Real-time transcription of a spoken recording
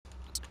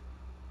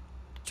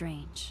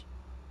strange.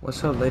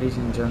 What's up, ladies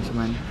and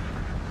gentlemen?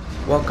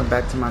 Welcome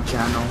back to my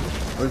channel.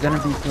 We're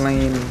gonna be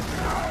playing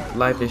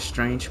Life is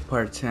Strange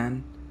Part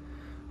 10.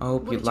 I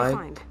hope you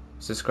like,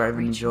 subscribe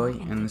and enjoy,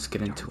 and let's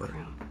get into it.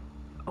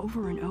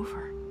 Over and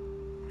over.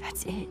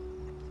 That's it.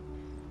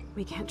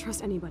 We can't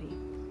trust anybody.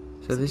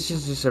 So this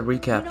is just a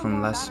recap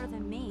from last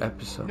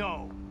episode.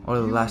 Or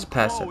the last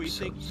past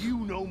episodes. You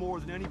know more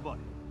than anybody,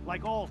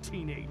 like all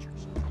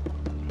teenagers.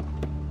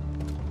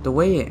 The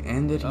way it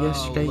ended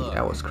yesterday,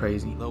 that was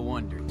crazy. The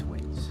Wonder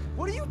Twins.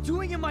 What are you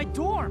doing in my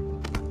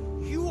dorm?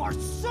 You are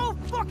so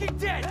fucking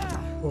dead!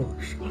 Oh,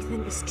 shit.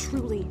 Nathan is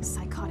truly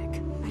psychotic.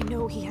 I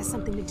know he has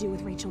something to do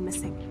with Rachel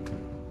missing.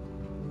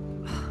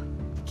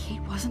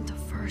 Kate wasn't the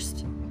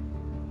first.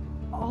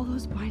 All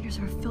those binders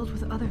are filled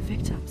with other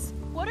victims.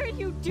 What are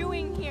you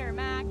doing here,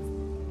 Max?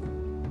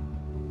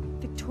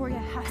 Victoria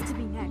has to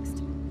be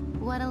next.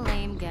 What a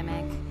lame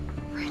gimmick.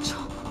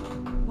 Rachel,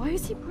 why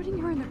is he putting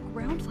her in the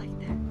ground like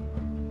that?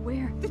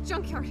 Where? The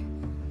junkyard.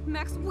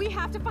 Max, we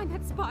have to find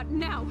that spot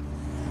now.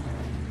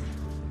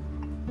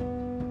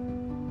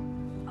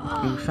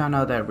 We found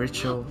out that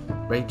Rachel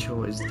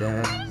is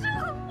dead,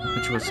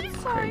 which was I'm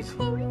sorry, crazy.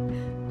 Chloe.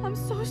 I'm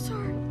so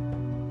sorry.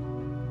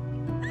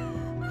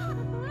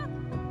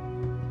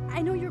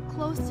 I know you're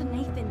close to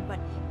Nathan,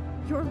 but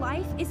your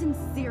life is in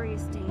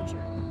serious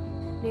danger.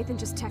 Nathan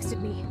just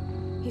texted me.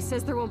 He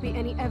says there won't be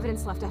any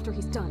evidence left after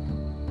he's done.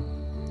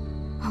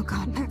 Oh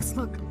God, Max,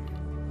 look.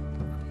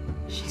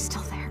 She's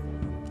still there.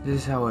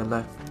 This is how I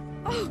left.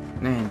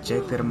 They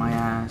injected in my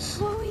ass.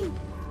 Chloe!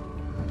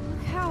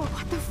 Look how?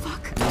 What the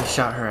fuck? And they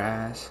shot her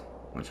ass,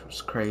 which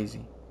was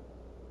crazy.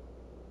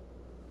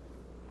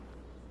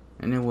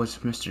 And it was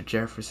Mr.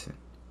 Jefferson,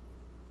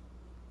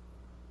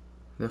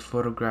 the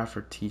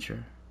photographer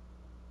teacher.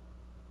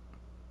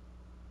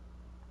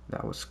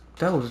 That was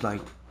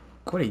like,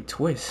 what a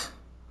twist.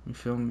 You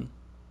feel me?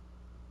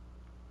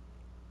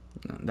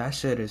 That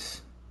shit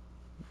is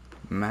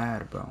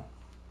mad, bro.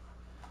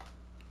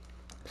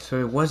 So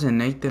it wasn't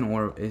Nathan,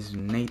 or is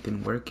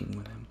Nathan working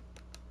with him?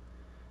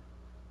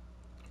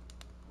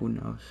 Who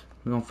knows?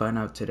 We're gonna find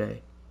out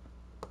today.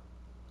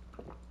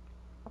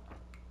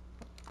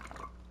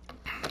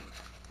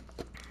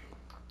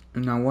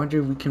 And I wonder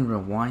if we can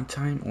rewind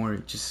time, or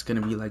it's just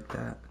gonna be like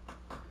that.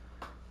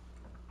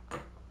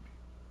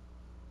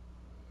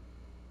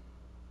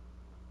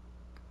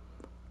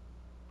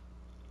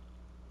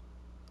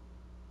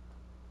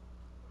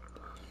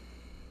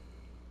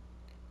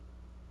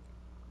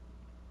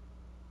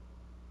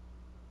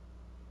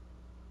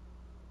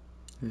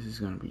 This is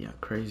gonna be a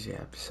crazy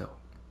episode.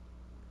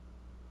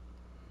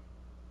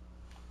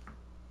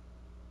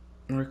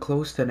 We're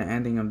close to the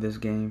ending of this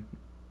game,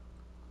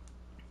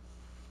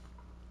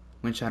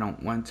 which I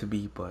don't want to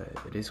be, but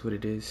it is what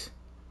it is.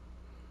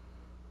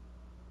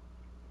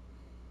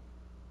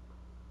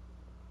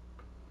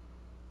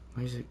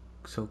 Why is it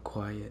so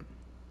quiet?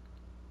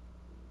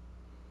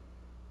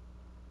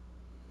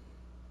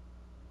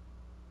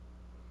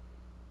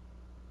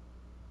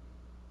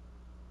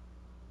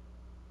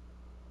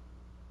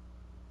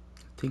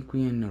 I think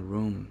we're in a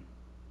room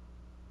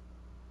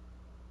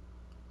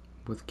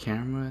with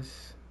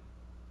cameras.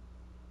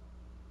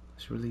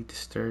 It's really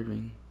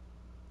disturbing.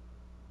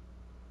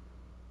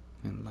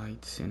 And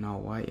lights and all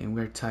white, and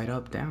we're tied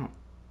up down.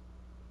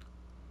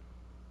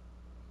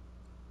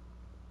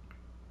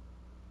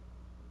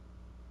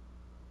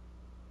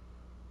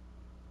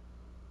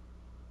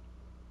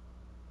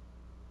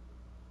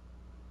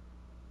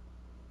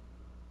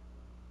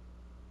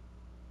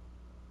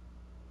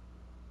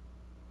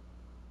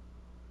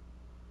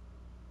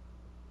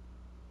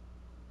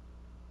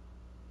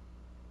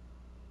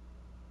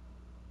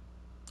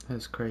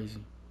 That's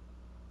crazy.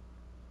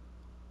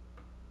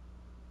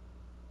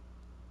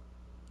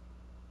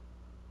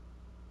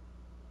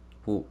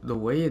 Well, the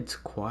way it's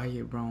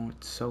quiet, bro,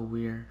 it's so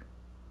weird.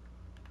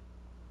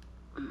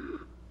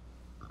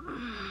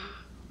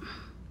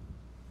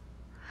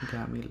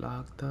 Got me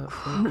locked up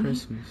for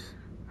Christmas.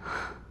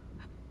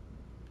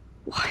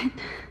 What?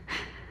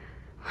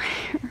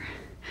 Where?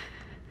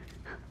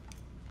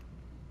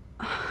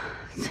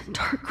 It's a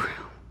dark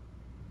room.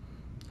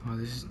 Oh,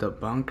 this is the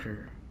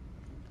bunker.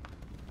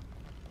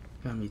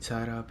 Got me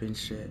tied up and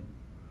shit.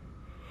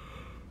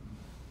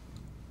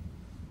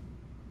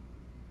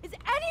 Is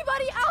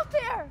anybody out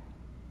there?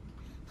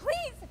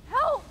 Please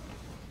help!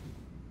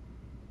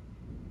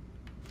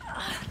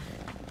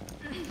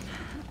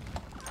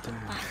 Damn.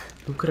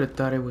 Who could have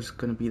thought it was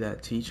gonna be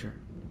that teacher?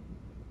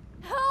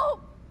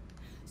 Help!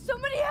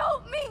 Somebody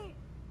help me!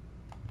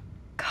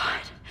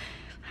 God,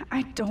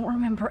 I don't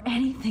remember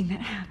anything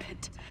that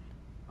happened.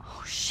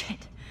 Oh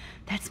shit,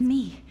 that's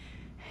me.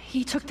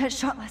 He took that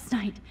shot last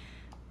night.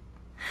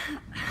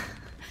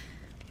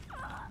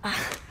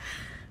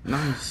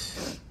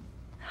 Nice.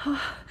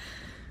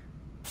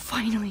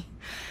 Finally,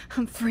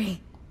 I'm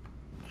free.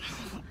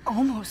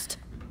 Almost.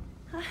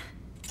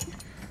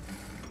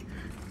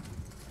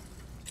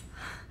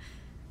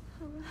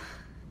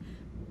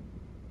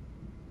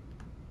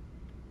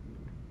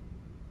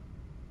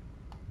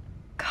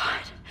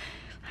 God,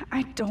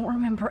 I don't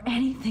remember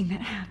anything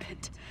that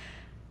happened.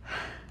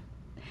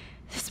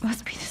 This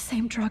must be the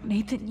same drug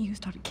Nathan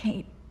used on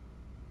Kate.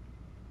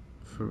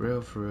 For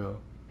real, for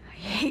real. I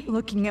hate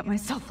looking at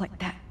myself like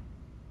that.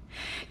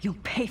 You'll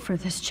pay for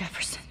this,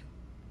 Jefferson.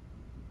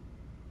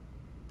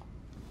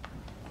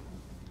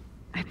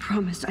 I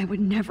promised I would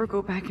never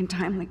go back in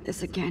time like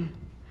this again.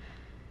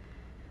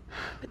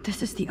 But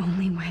this is the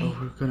only way. Oh,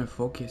 we're gonna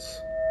focus.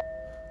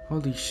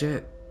 Holy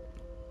shit.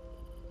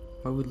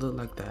 Why would it look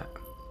like that?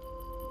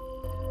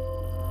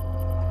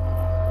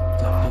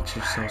 That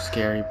picture's so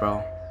scary,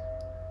 bro.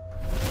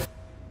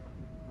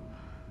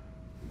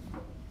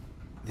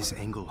 This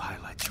angle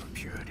highlights your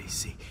purity.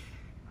 See,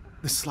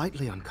 the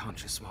slightly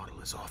unconscious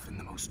model is often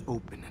the most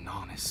open and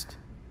honest.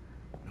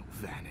 No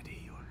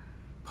vanity or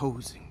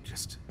posing,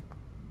 just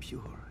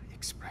pure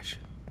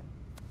expression.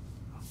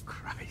 Oh,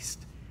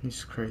 Christ.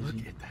 He's crazy.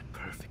 Look at that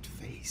perfect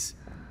face.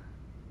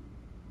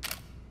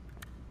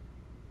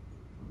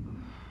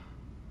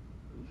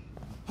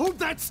 Hold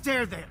that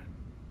stare there!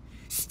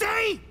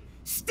 Stay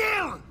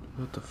still!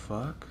 What the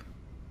fuck?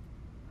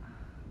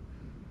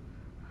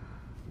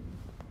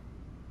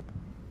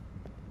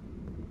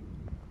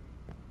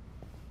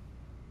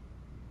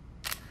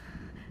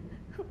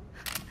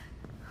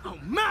 Oh,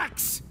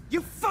 Max!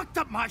 You fucked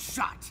up my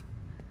shot!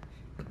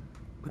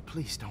 But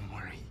please don't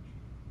worry.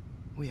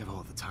 We have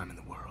all the time in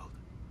the world.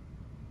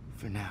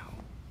 For now,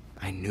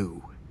 I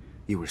knew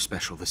you were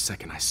special the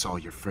second I saw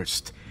your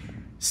first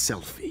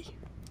selfie.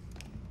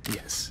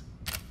 Yes,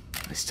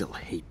 I still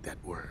hate that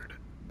word.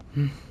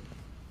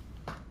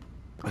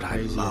 But I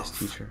love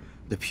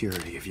the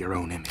purity of your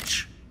own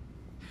image.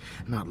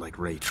 Not like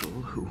Rachel,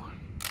 who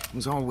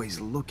was always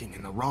looking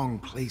in the wrong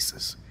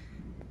places.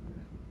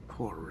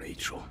 Poor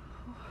Rachel.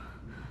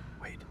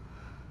 Wait.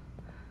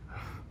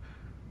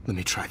 Let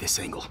me try this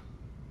angle.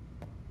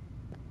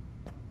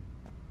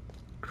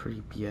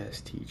 Creepy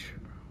ass teacher.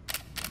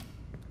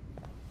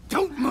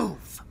 Don't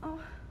move!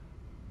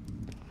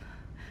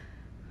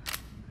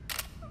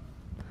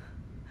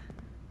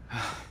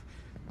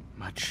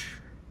 Much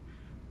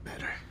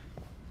better.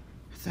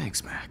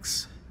 Thanks,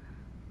 Max.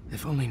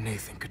 If only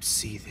Nathan could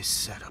see this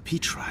setup. He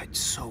tried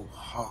so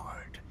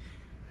hard.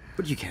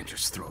 But you can't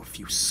just throw a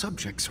few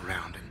subjects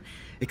around and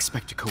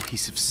expect a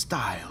cohesive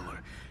style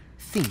or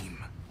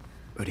theme.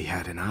 But he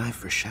had an eye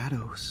for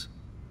shadows,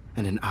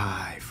 and an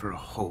eye for a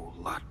whole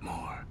lot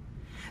more,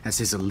 as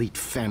his elite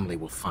family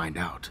will find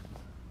out,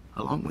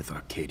 along with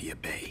Arcadia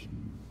Bay.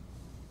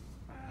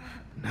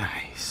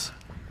 Nice.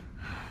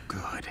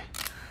 Good.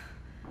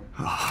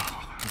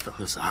 Oh,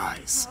 those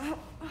eyes.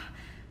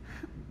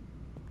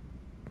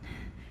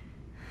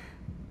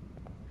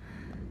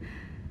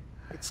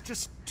 It's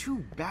just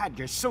too bad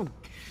you're so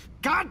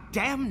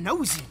goddamn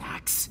nosy,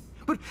 Max.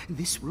 But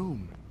this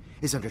room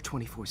is under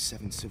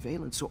 24/7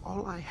 surveillance, so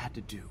all I had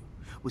to do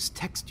was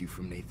text you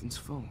from Nathan's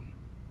phone.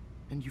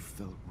 And you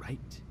fell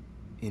right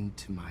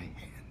into my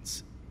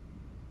hands.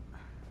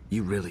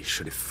 You really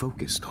should have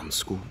focused on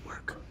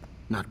schoolwork,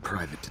 not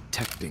private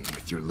detecting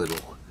with your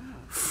little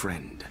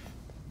friend.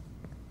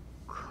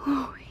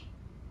 Chloe.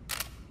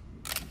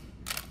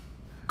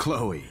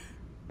 Chloe.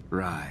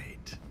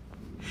 Right.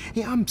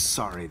 Yeah, I'm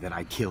sorry that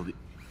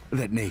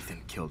that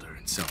Nathan killed her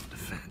in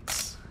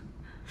self-defense.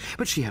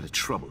 But she had a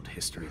troubled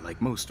history like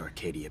most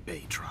Arcadia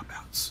Bay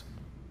dropouts.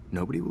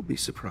 Nobody will be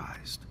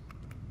surprised.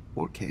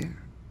 Or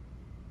care.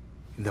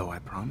 Though I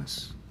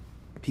promise,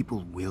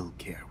 people will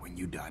care when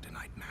you die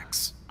tonight,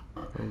 Max.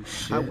 Oh,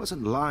 shit. I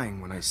wasn't lying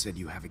when I said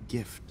you have a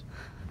gift.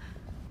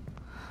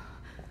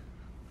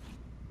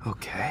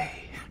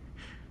 Okay.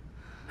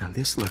 Now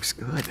this looks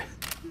good.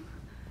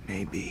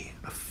 Maybe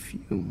a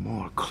few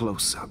more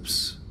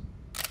close-ups.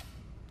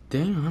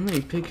 Damn, how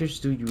many pictures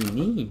do you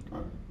need?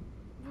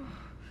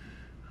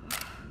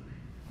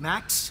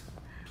 Max,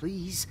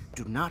 please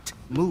do not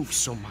move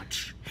so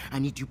much. I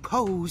need you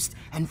posed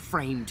and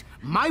framed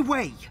my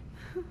way.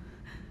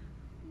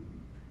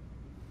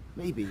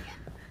 Maybe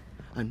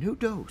a new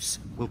dose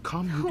will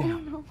calm you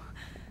down.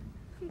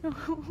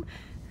 No.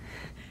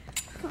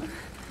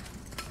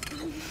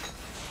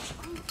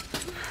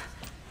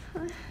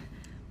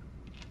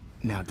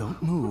 Now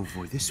don't move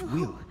or this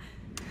will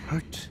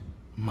hurt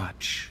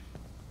much.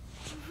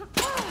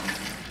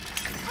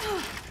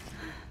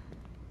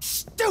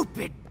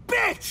 Stupid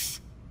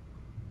bitch!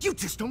 You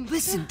just don't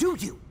listen, do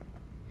you?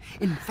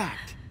 In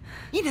fact,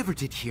 you never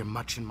did hear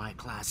much in my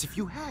class. If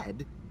you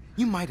had,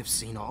 you might have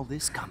seen all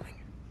this coming.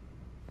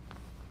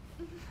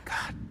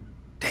 God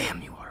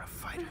damn, you are a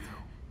fighter,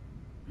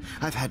 though.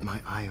 I've had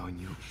my eye on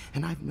you,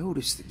 and I've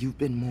noticed that you've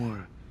been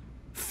more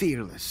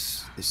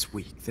fearless this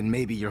week than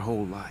maybe your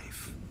whole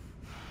life.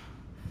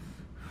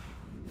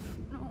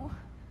 No.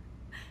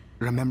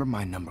 Remember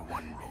my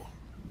 #1 rule.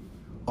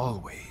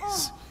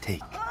 Always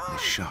take the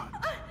shot.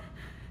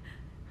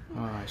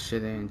 Oh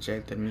shit, they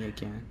injected me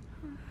again.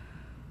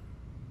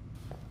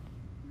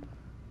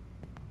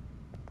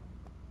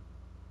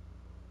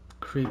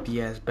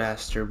 Creepy ass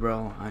bastard,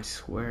 bro. I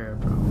swear,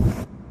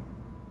 bro.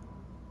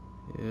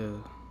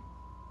 Ew.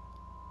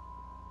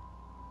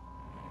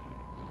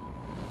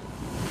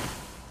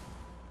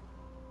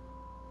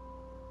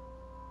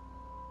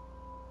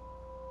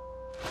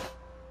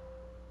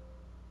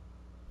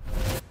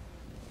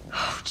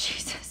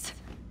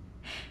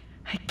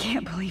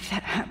 can't believe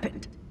that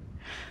happened.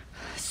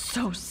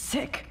 So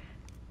sick.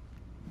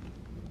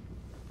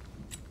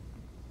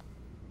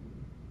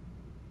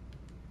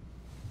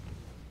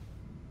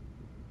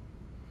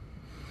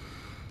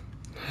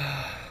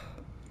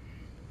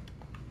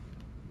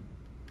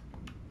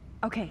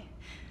 Okay,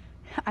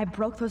 I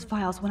broke those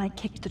vials when I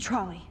kicked the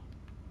trolley.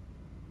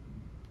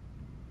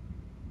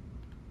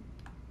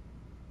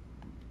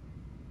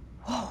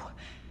 Whoa,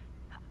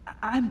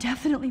 I'm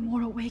definitely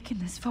more awake in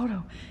this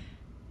photo.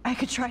 I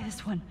could try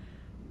this one.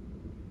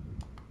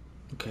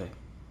 Okay.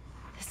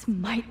 This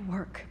might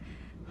work.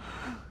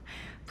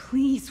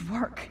 Please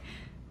work.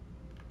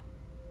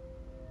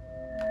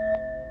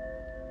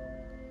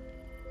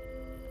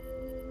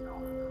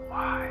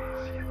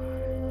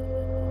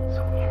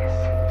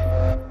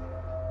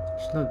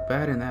 She looked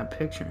bad in that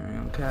picture, you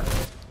know, Cat.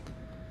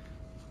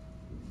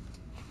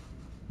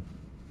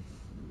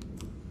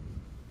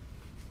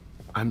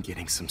 I'm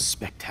getting some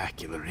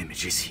spectacular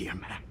images here,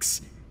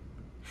 Max.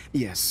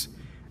 Yes,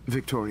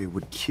 Victoria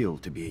would kill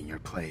to be in your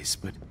place,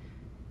 but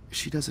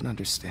she doesn't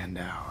understand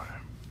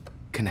our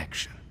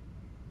connection.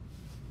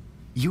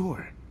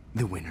 You're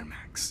the winner,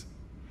 Max.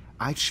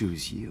 I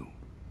choose you.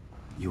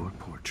 Your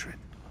portrait.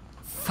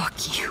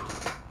 Fuck you.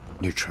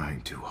 You're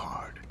trying too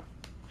hard.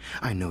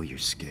 I know you're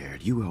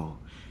scared. You all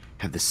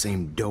have the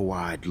same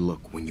doe-eyed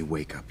look when you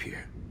wake up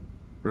here,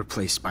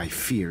 replaced by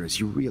fear as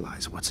you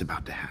realize what's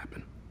about to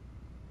happen.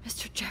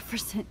 Mr.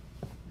 Jefferson,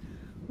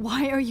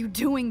 why are you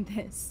doing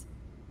this?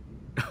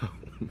 Oh,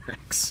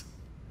 Max.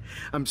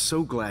 I'm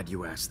so glad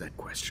you asked that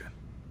question.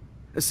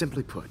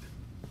 Simply put,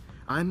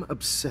 I'm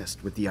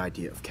obsessed with the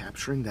idea of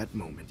capturing that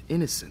moment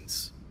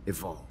innocence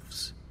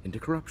evolves into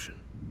corruption.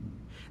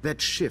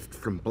 That shift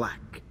from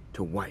black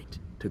to white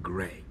to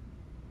gray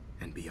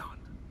and beyond.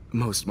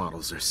 Most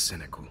models are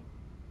cynical.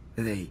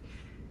 They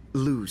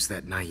lose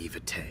that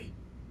naivete.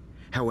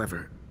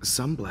 However,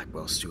 some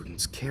Blackwell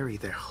students carry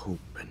their hope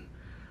and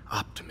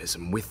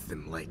optimism with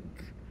them like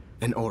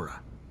an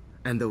aura.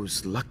 And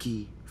those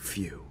lucky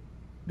few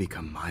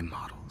become my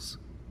models.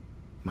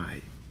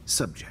 My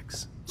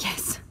subjects.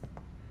 Yes.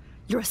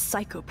 You're a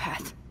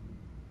psychopath.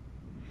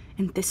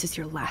 And this is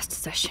your last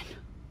session.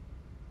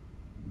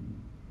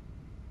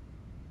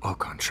 Au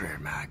contraire,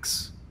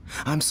 Max.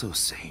 I'm so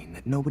sane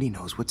that nobody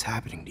knows what's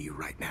happening to you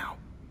right now.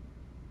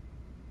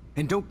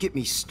 And don't get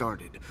me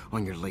started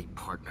on your late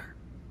partner.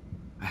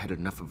 I had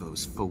enough of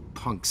those faux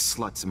punk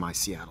sluts in my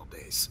Seattle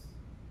days.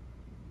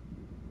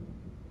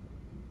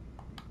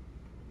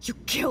 You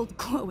killed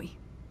Chloe.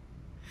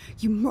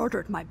 You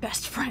murdered my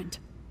best friend.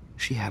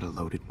 She had a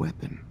loaded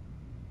weapon.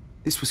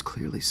 This was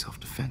clearly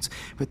self-defense,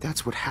 but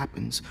that's what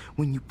happens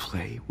when you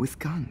play with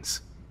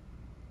guns.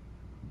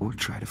 Or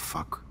try to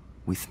fuck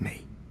with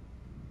me.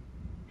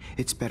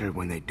 It's better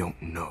when they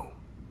don't know.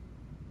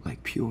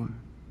 Like pure,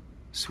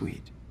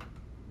 sweet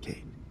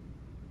Kate.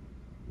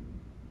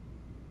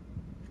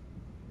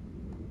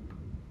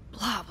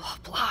 Blah, blah,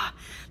 blah.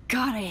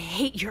 God, I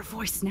hate your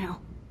voice now.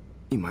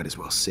 You might as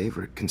well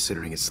savor it,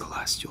 considering it's the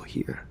last you'll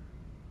hear.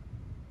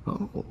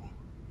 Oh.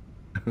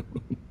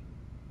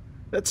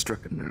 That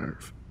struck a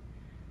nerve.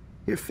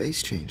 Your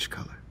face changed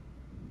color.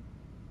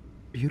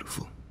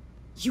 Beautiful.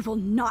 You will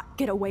not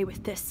get away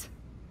with this.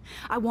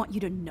 I want you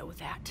to know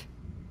that.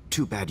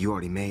 Too bad you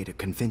already made a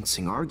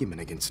convincing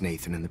argument against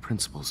Nathan in the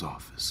principal's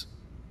office.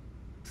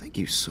 Thank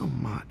you so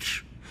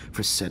much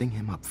for setting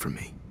him up for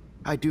me.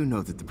 I do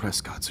know that the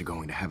Prescotts are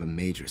going to have a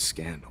major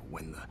scandal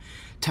when the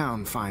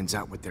town finds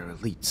out what their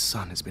elite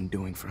son has been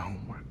doing for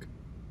homework.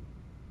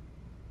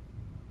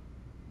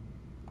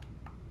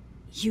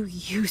 You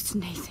used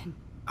Nathan.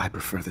 I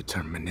prefer the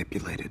term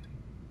manipulated.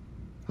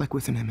 Like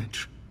with an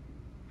image.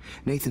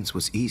 Nathan's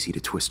was easy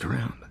to twist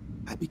around.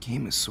 I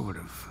became a sort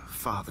of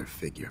father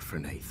figure for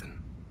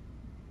Nathan.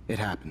 It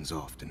happens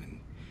often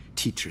in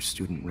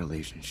teacher-student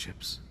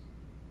relationships.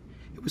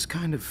 It was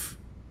kind of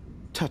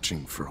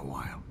touching for a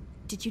while.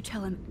 Did you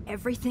tell him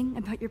everything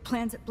about your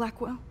plans at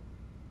Blackwell?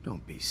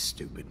 Don't be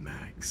stupid,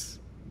 Max.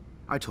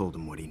 I told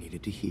him what he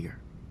needed to hear.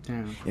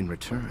 Damn. In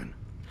return,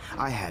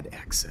 I had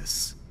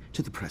access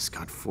to the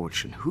Prescott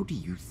fortune. Who do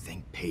you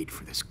think paid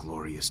for this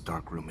glorious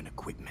darkroom and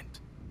equipment?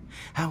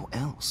 How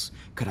else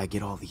could I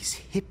get all these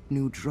hip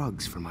new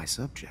drugs for my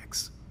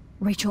subjects?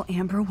 Rachel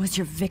Amber was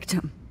your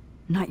victim,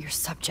 not your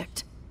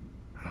subject.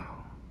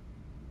 Oh.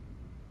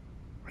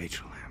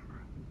 Rachel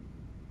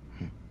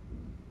Amber.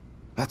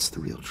 That's the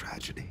real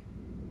tragedy.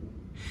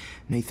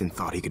 Nathan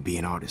thought he could be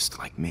an artist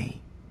like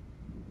me.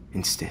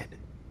 Instead,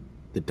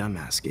 the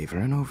dumbass gave her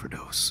an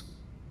overdose.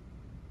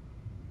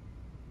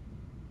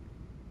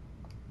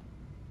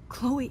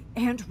 Chloe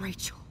and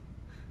Rachel.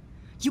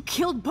 You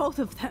killed both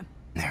of them.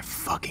 They're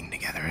fucking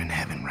together in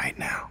heaven right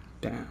now.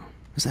 Damn.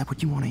 Is that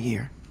what you want to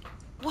hear?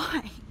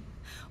 Why?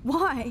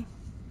 Why?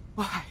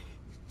 Why?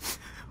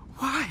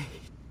 Why?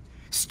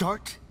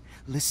 Start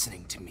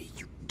listening to me,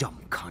 you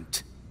dumb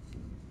cunt.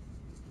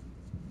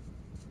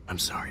 I'm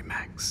sorry,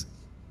 Max.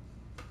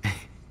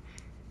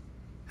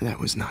 That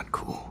was not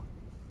cool.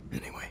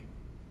 Anyway,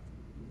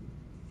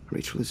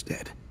 Rachel is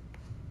dead.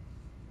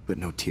 But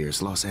no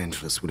tears. Los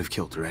Angeles would have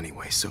killed her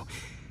anyway, so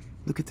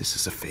look at this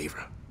as a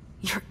favor.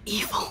 You're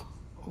evil.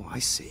 Oh, I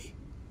see.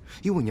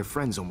 You and your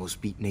friends almost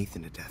beat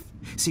Nathan to death.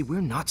 See,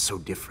 we're not so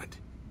different.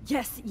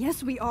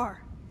 Yes, we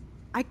are.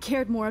 I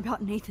cared more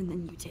about Nathan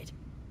than you did.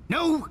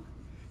 No,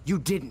 you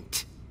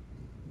didn't.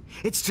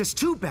 It's just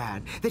too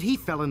bad that he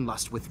fell in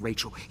lust with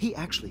Rachel. He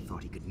actually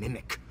thought he could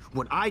mimic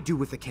what I do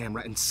with the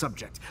camera and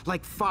subject,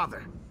 like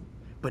father,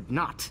 but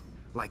not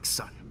like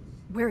son.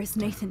 Where is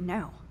Nathan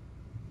now?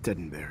 Dead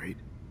and buried.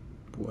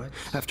 What?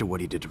 After what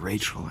he did to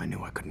Rachel, I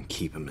knew I couldn't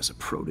keep him as a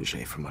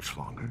protege for much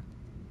longer.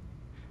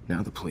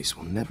 Now the police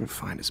will never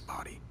find his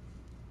body.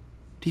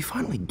 Do you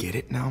finally get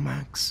it now,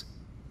 Max?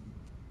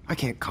 I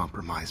can't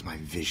compromise my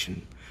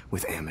vision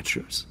with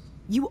amateurs.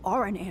 You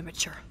are an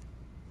amateur.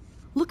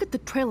 Look at the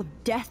trail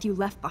of death you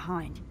left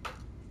behind.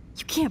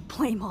 You can't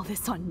blame all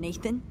this on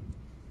Nathan.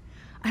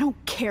 I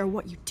don't care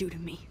what you do to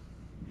me.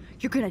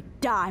 You're gonna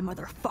die,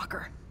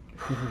 motherfucker.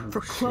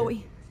 For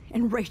Chloe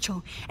and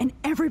Rachel and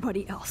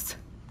everybody else.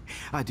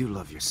 I do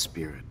love your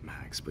spirit,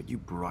 Max, but you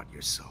brought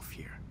yourself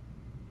here.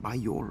 By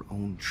your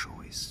own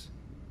choice.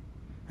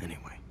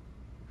 Anyway,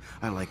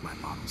 I like my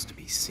models to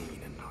be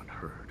seen and not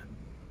heard.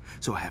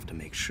 So I have to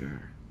make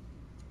sure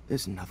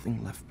there's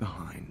nothing left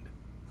behind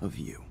of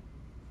you.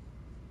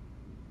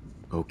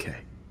 Okay.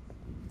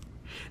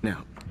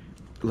 Now,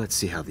 let's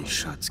see how these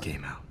shots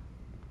came out.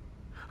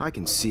 I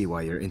can see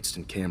why your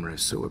instant camera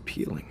is so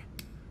appealing.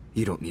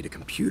 You don't need a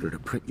computer to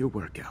print your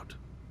work out.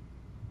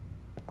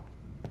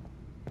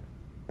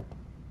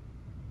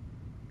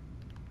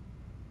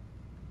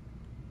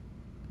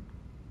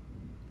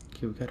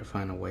 Okay, we gotta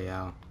find a way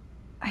out.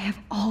 I have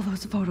all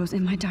those photos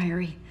in my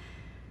diary.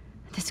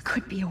 This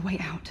could be a way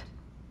out.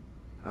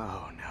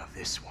 Oh, now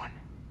this one.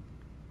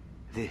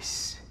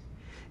 This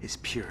is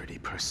purity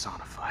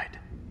personified.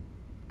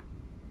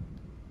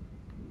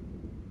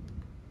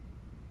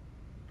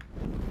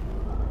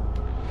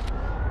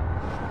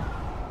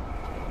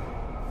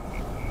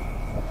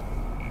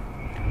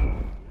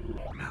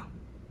 Now,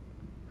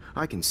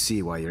 I can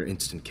see why your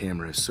instant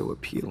camera is so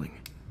appealing.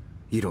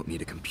 You don't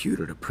need a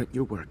computer to print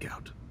your work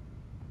out.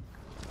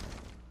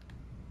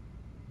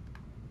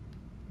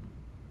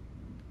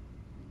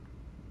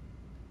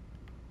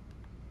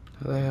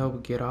 How the hell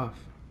we get off?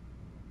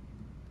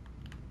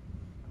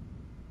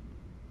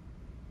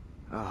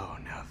 Oh,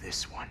 now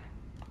this one.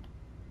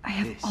 I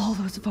have all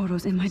those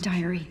photos in my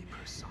diary. Purity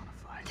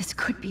personified. This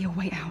could be a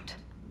way out.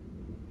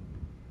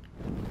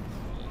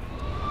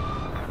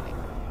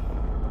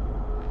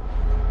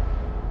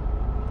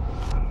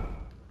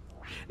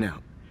 Now,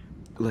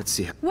 let's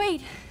see how...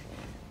 Wait!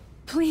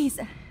 Please,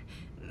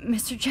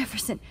 Mr.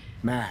 Jefferson.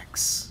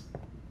 Max,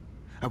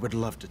 I would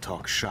love to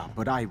talk shop,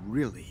 but I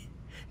really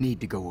need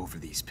to go over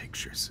these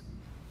pictures.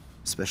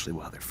 Especially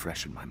while they're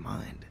fresh in my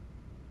mind.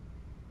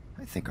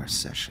 I think our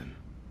session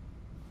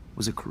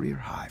was a career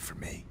high for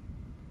me.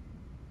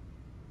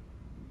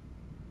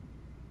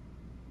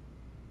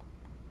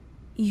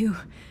 You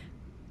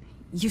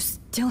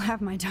still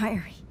have my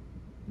diary.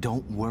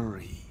 Don't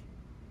worry.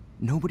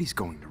 Nobody's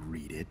going to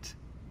read it.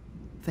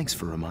 Thanks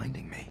for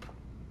reminding me.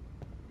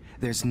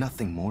 There's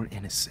nothing more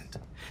innocent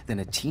than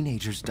a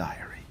teenager's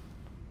diary.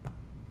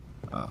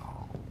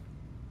 Oh,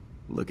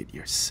 look at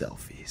your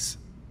selfies.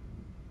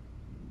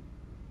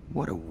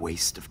 What a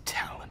waste of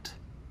talent.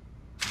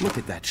 Look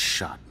at that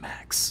shot,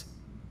 Max.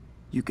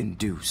 You can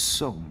do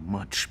so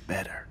much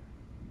better.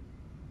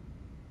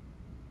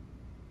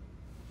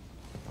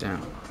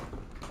 Damn.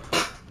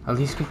 At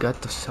least we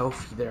got the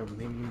selfie there.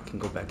 Maybe we can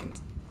go back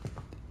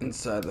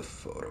inside the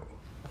photo.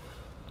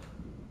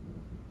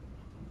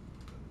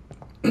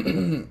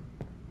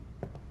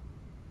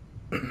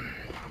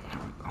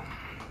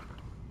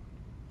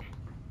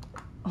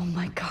 Oh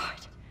my God.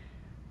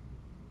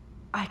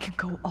 I could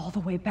go all the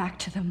way back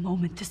to the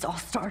moment this all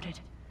started.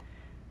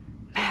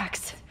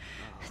 Max,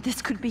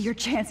 this could be your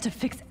chance to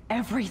fix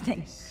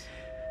everything.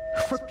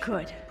 For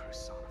good.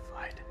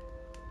 Personified.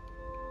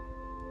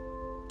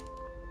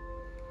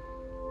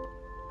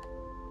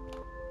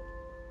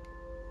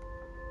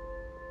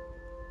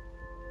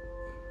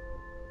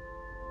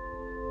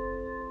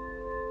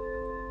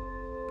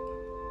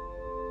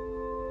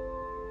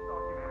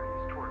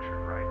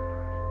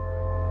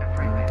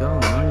 Go,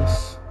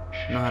 nice.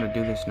 Know how to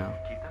do this now.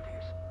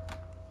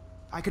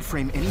 I could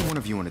frame any one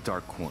of you in a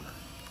dark corner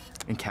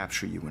and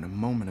capture you in a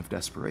moment of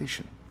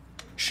desperation.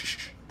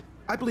 Shh.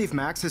 I believe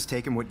Max has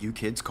taken what you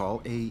kids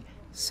call a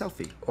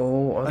selfie.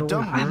 Oh, A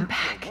dumb I'm word,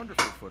 back. a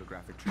wonderful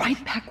photographic trick.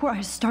 Right back where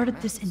I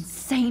started this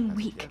insane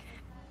week.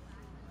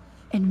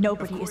 And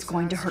nobody is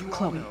going to hurt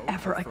Chloe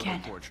ever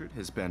again. Portrait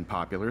has been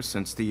popular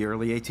since the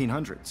early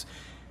 1800s.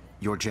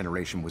 Your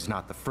generation was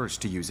not the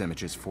first to use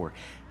images for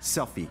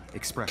selfie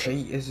expression.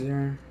 Hey, is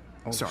there?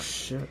 Oh, Sorry.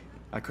 shit.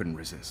 I couldn't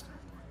resist.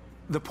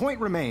 The point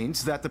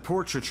remains that the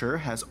portraiture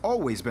has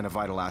always been a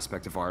vital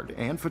aspect of art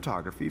and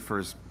photography for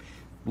as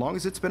long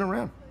as it's been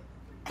around.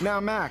 Now,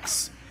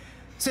 Max,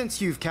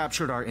 since you've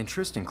captured our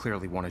interest and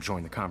clearly want to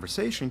join the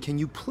conversation, can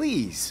you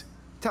please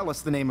tell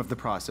us the name of the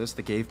process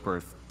that gave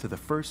birth to the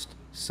first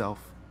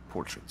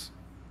self-portraits?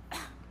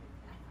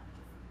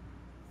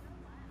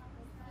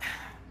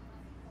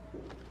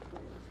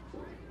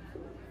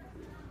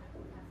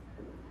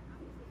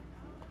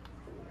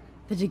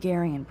 The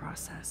Daguerrean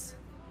process.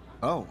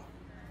 Oh.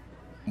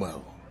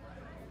 Well,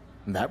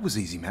 that was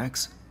easy,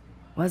 Max.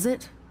 Was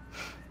it?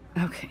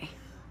 Okay.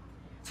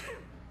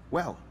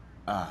 Well,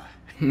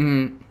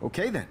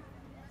 okay then.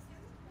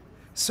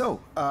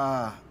 So,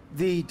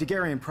 the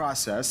Daguerrean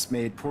process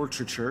made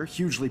portraiture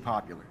hugely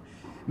popular,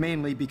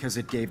 mainly because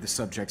it gave the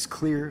subjects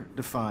clear,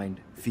 defined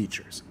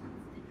features.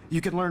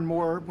 You can learn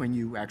more when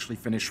you actually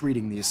finish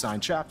reading the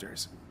assigned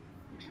chapters.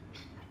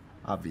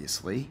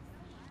 Obviously,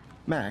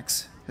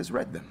 Max has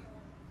read them.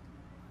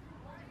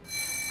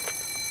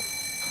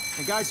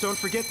 And guys, don't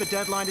forget the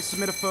deadline to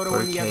submit a photo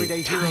in the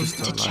Everyday Heroes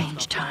To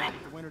change time.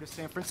 winter to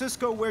San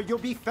Francisco, where you'll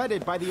be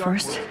feted by the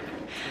First,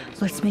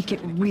 let's make it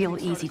real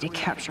easy to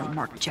capture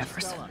Mark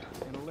Jefferson.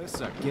 And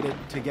Alyssa, get it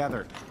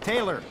together.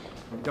 Taylor,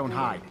 don't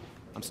hide.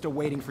 I'm still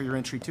waiting for your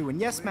entry too.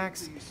 And yes,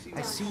 Max,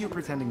 I see you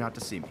pretending not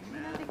to see me.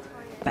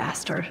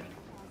 Bastard.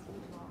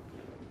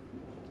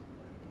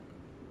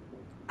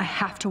 I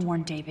have to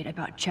warn David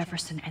about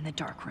Jefferson and the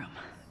dark room.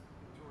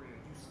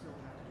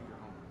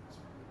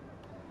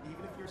 Even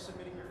if you're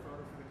submitting your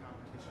photo for the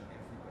competition,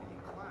 everybody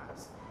in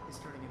class is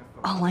turning in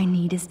a photo. All I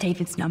need is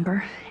David's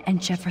number,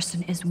 and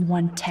Jefferson is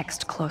one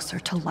text closer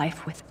to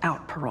life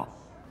without parole.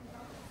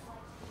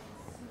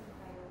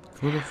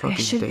 Who the fuck I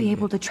is should David? be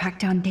able to track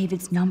down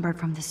David's number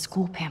from the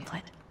school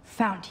pamphlet.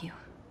 Found you.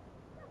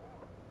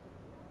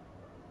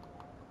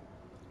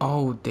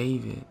 Oh,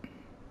 David.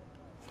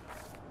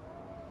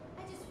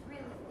 I just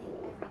really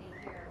think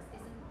Everyday Heroes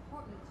is an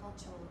important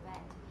cultural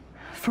event.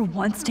 For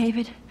once,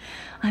 David,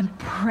 I'm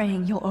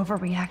praying you'll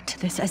overreact to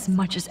this as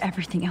much as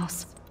everything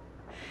else.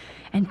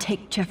 And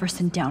take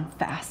Jefferson down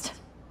fast.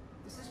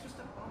 This is just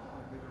a bump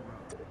on a bigger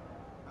road.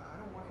 I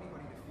don't want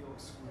anybody to feel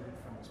excluded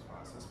from this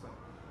process, but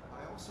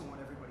I also want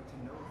everybody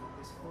to know that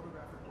this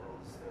photographic world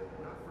is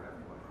not for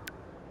everybody.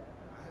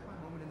 I had my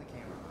moment in the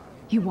camera.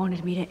 You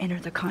wanted me to enter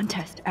the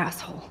contest,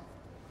 asshole.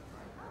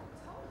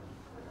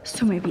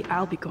 So maybe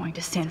I'll be going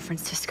to San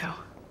Francisco.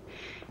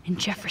 And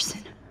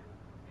Jefferson,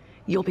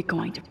 you'll be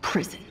going to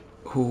prison.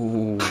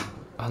 Ooh,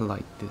 I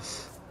like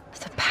this.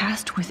 The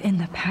past within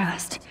the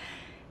past.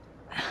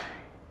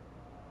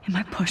 Am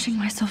I pushing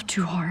myself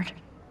too hard?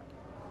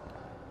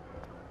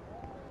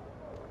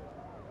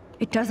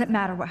 It doesn't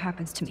matter what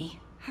happens to me.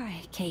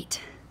 Hi, Kate.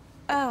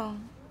 Oh,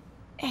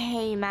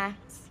 hey,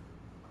 Max.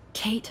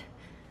 Kate,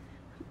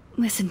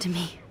 listen to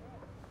me.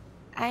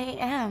 I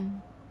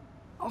am.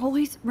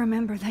 Always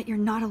remember that you're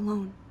not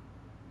alone.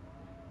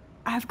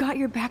 I've got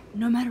your back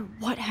no matter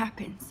what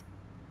happens.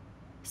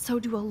 So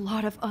do a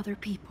lot of other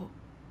people.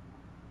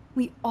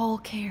 We all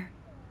care.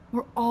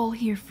 We're all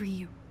here for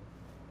you.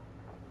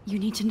 You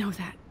need to know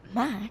that.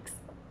 Max,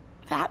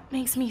 that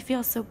makes me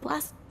feel so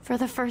blessed for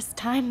the first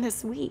time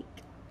this week.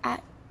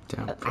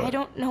 Damn, I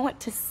don't know what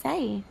to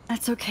say.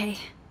 That's okay.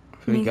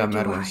 We got Neither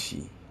mad do when I.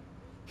 she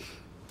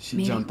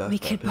Maybe jumped off we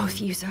that could both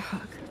building. use a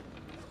hug.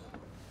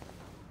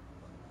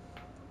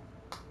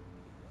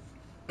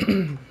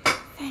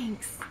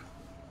 Thanks.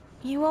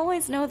 You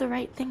always know the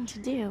right thing to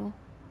do.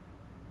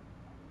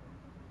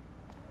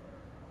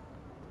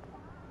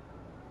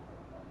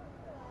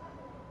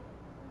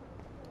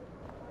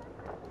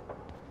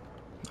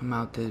 I'm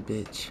out this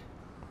bitch.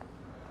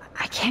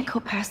 I can't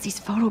go past these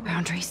photo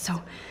boundaries, so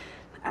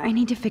I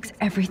need to fix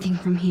everything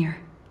from here.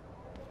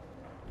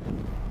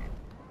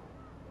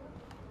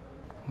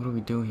 What do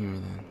we do here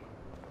then?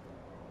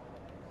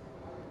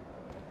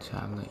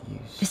 Tablet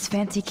use. This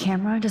fancy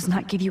camera does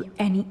not give you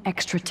any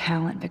extra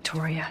talent,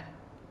 Victoria.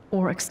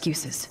 Or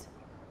excuses.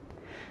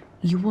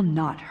 You will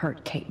not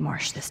hurt Kate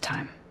Marsh this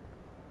time.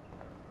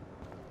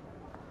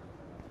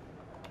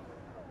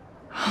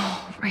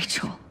 Oh,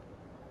 Rachel.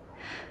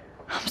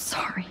 I'm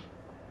sorry.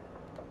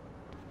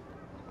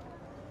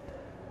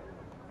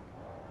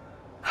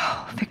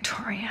 Oh,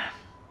 Victoria.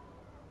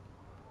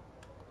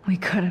 We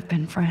could have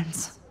been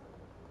friends.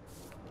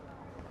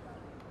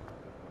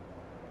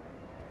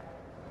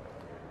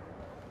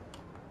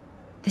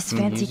 This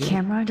fancy Music?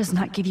 camera does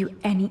not give you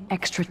any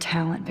extra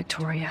talent,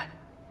 Victoria.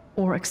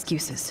 Or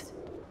excuses.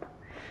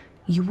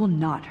 You will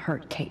not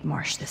hurt Kate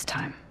Marsh this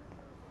time.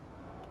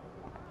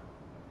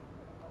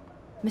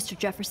 Mr.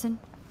 Jefferson,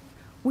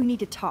 we need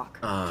to talk.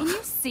 Can you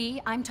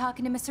see I'm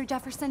talking to Mr.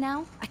 Jefferson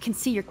now? I can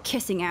see you're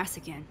kissing ass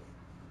again.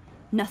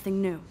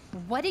 Nothing new.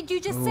 What did you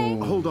just say?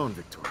 Hold on,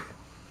 Victoria.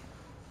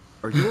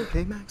 Are you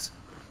okay, Max?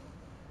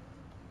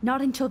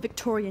 Not until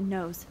Victoria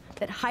knows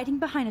that hiding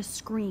behind a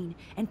screen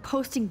and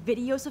posting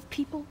videos of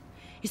people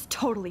is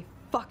totally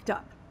fucked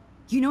up.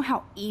 You know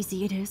how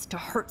easy it is to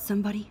hurt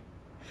somebody?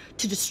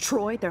 To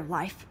destroy their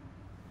life?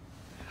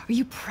 Are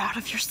you proud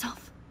of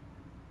yourself?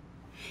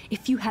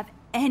 If you have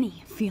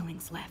any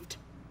feelings left,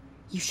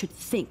 you should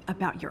think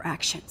about your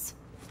actions.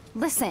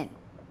 Listen,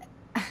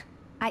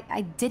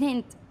 I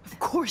didn't... Of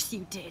course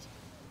you did.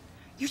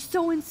 You're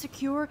so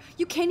insecure,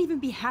 you can't even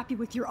be happy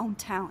with your own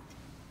talent.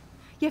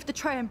 You have to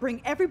try and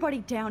bring everybody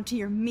down to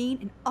your mean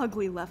and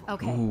ugly level.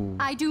 Okay, Ooh.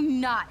 I do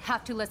not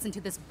have to listen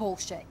to this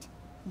bullshit.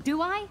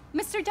 Do I,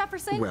 Mr.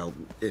 Jefferson? Well,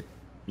 it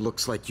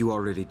looks like you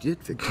already did,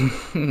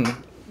 Victoria.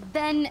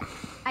 Then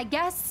I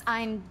guess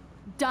I'm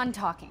done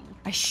talking.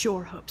 I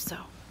sure hope so.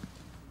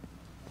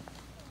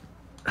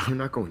 I'm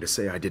not going to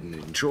say I didn't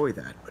enjoy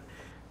that, but...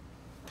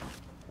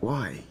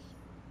 why?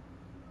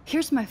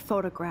 Here's my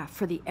photograph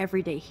for the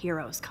Everyday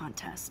Heroes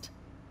contest.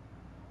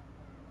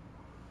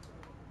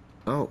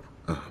 Oh,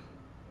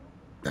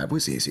 that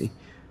was easy.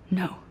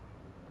 No.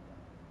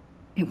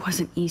 It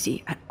wasn't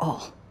easy at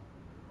all.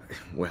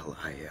 Well,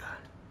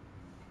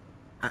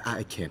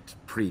 I can't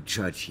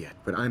prejudge yet,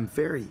 but I'm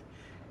very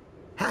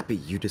happy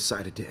you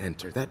decided to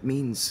enter. That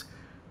means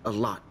a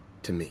lot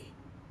to me.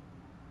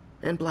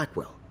 And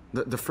Blackwell.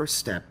 The first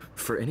step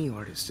for any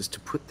artist is to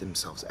put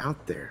themselves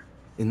out there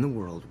in the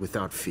world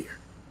without fear.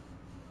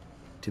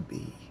 To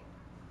be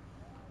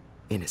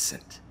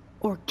innocent.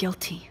 Or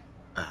guilty.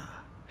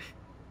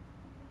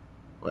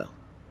 Well,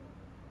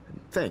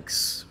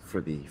 thanks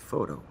for the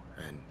photo,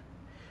 and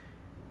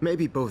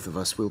maybe both of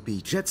us will be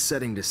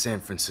jet-setting to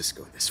San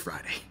Francisco this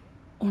Friday.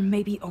 Or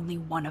maybe only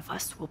one of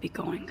us will be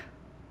going.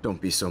 Don't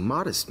be so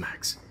modest,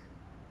 Max.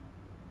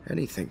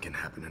 Anything can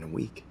happen in a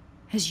week.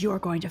 As you're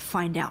going to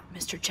find out,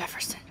 Mr.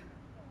 Jefferson.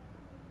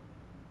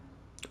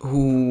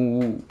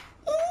 Ooh.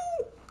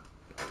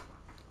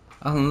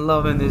 I'm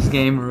loving this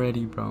game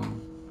already, bro.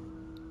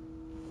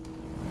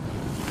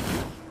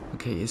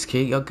 Okay, is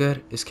Kate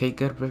good? Is Kate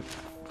good, bro?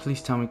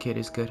 Please tell me Kate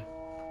is good.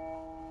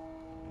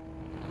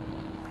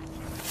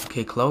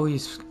 Okay, Chloe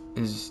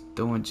is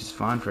doing just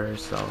fine for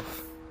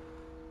herself.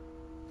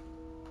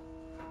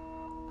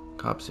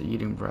 Cops are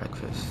eating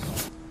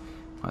breakfast.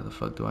 Why the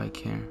fuck do I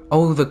care?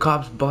 Oh, the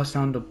cops bust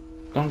down the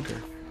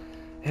bunker.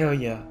 Hell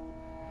yeah.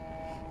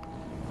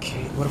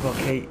 Kate, what about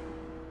Kate?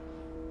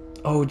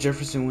 Oh,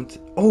 Jefferson went to...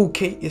 Oh,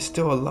 Kate is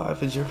still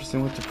alive and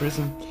Jefferson went to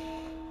prison.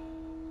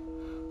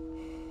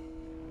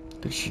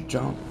 Did she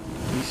jump?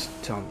 Please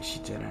tell me she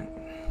didn't.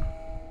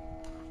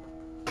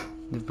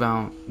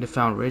 They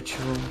found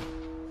Rachel.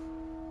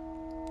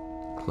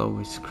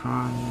 Chloe's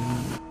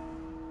crying.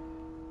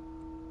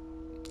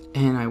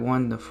 And I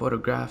won the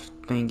photograph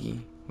thingy,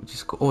 which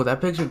is cool. Oh,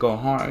 that picture go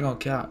hard. I got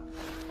cap.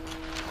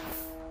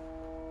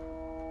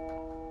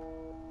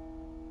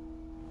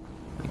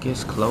 I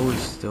guess Chloe's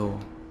still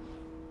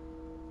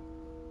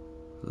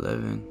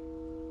living.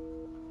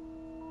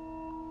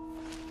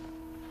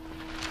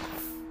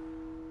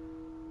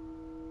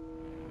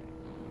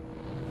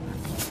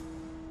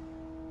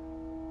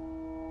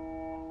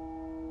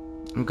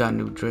 We got a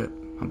new drip.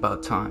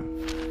 About time.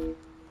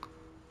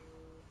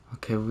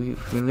 Okay, we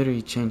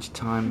literally changed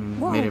time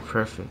and made it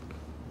perfect.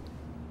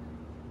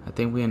 I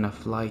think we're in a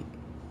flight.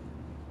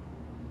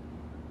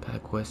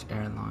 PacWest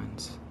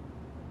Airlines.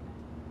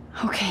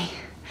 Okay.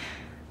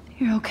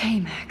 You're okay,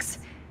 Max.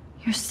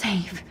 You're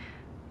safe.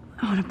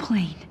 On a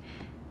plane.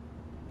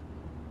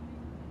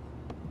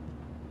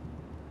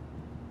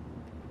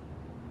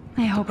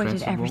 I hope I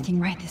did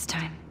everything right this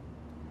time.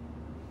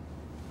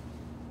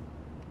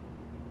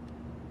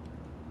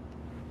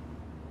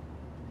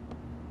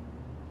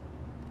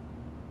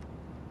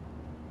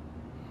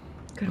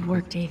 Good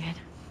work, David.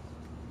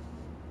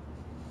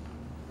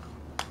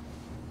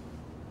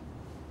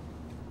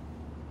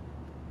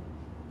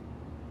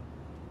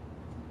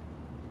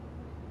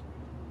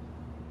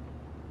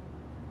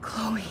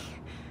 Chloe.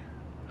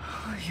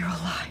 Oh, you're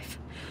alive.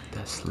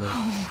 That's lit.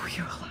 Oh,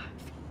 you're alive.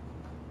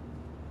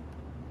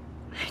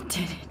 I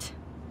did it.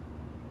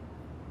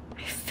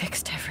 I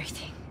fixed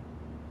everything.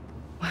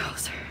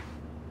 Wowzer.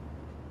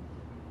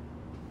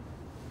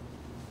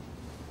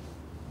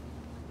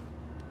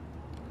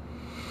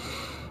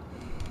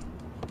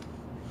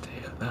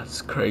 Damn,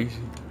 that's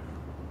crazy.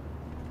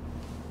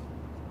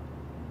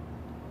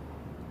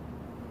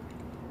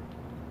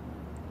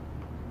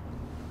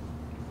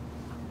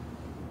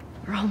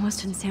 We're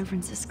almost in San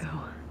Francisco.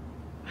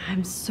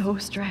 I'm so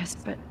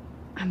stressed, but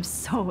I'm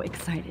so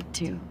excited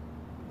too.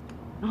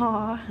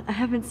 Aw, I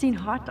haven't seen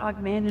Hot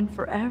Dog Man in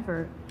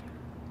forever.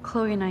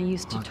 Chloe and I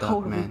used to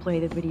totally play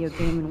the video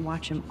game and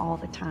watch him all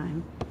the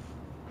time.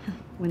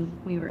 When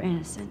we were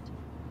innocent.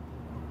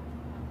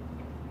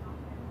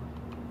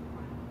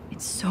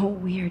 It's so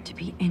weird to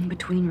be in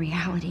between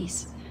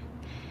realities.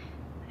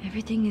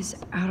 Everything is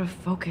out of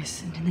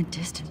focus and in the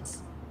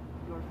distance.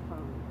 Your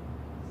phone,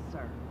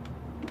 sir.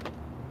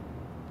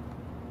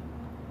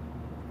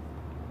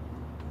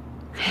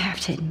 I have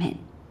to admit,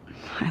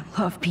 I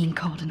love being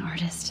called an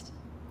artist.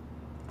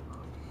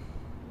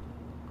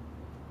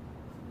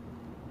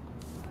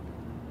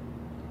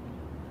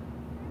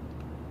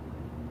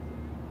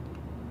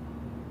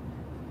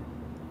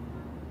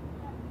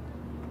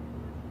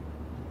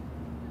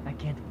 I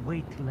can't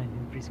wait to land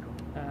in Frisco.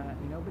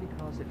 Nobody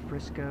calls it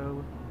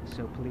Frisco,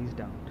 so please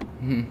don't.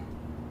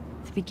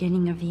 The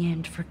beginning of the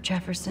end for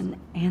Jefferson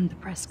and the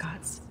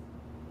Prescotts.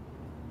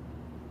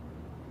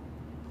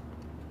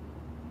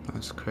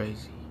 That's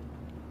crazy.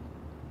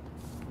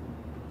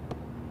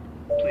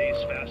 Please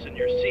fasten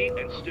your seat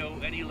and stow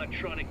any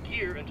electronic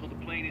gear until the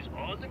plane is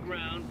on the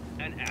ground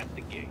and at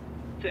the gate.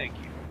 Thank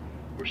you.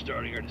 We're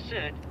starting our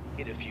descent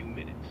in a few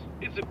minutes.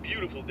 It's a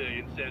beautiful day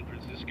in San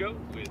Francisco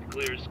with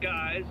clear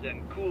skies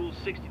and cool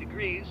 60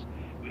 degrees.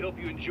 We hope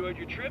you enjoyed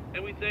your trip,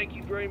 and we thank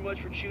you very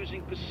much for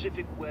choosing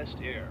Pacific West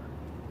Air.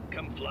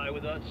 Come fly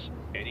with us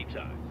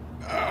anytime.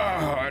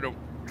 I don't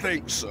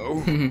think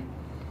so.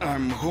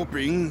 I'm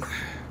hoping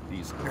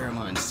these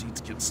airline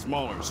seats get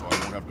smaller so I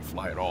won't have to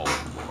fly at all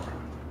anymore.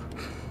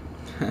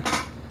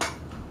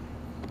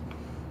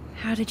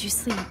 How did you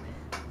sleep?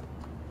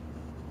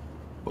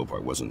 Hope I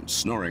wasn't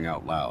snoring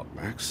out loud,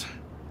 Max.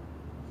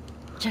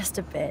 Just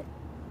a bit.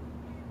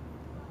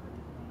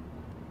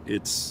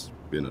 It's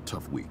been a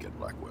tough week at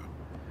Blackwell.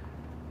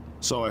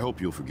 So I hope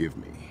you'll forgive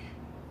me.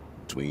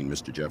 Between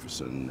Mr.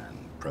 Jefferson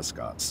and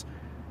Prescott's,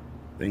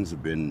 things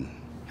have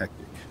been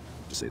hectic,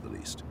 to say the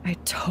least. I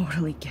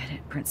totally get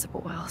it,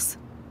 Principal Wells.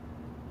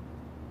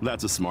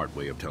 That's a smart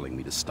way of telling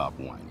me to stop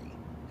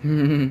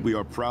whining. We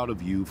are proud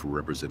of you for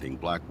representing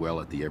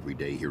Blackwell at the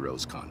Everyday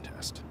Heroes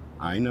contest.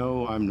 I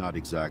know I'm not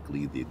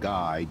exactly the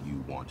guide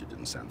you wanted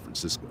in San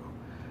Francisco,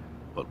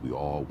 but we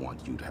all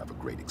want you to have a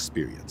great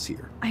experience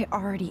here. I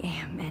already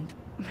am, and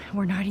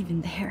we're not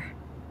even there.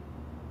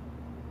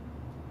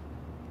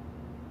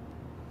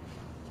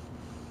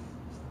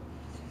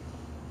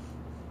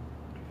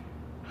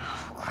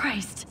 Oh,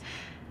 Christ.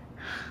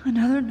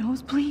 Another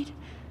nosebleed?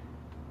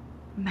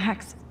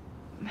 Max,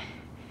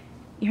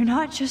 you're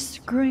not just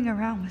screwing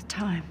around with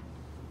time.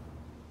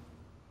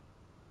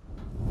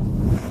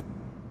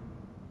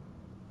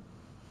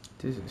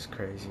 This is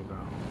crazy, bro.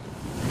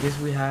 I guess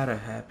we had a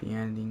happy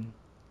ending.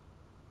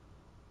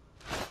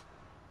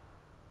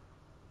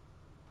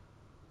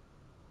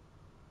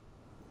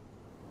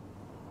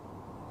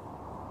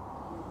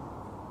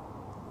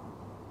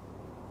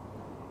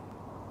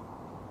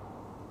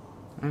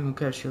 I ain't gonna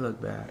catch you look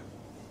bad.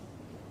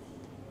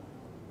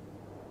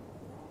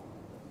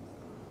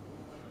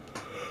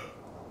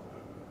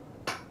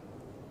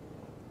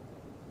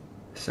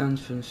 San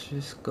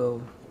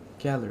Francisco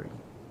Gallery.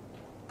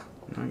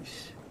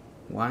 Nice.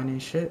 Wine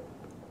and shit.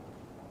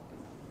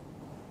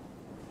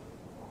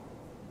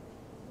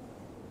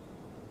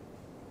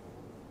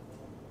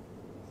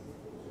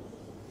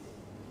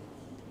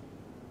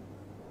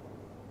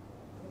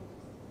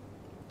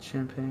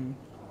 Champagne.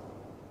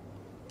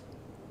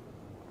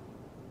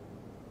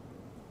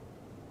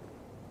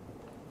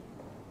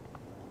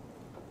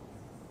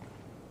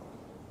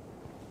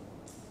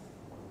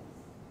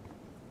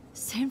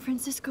 San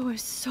Francisco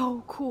is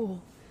so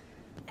cool.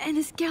 And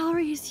this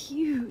gallery is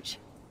huge.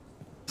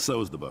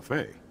 So is the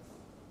buffet.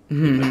 If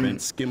an event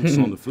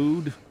skimps on the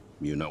food,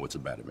 you know it's a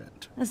bad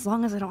event. As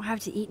long as I don't have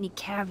to eat any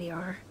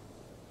caviar.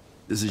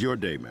 This is your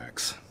day,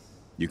 Max.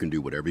 You can do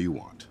whatever you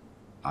want.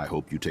 I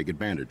hope you take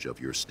advantage of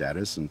your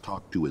status and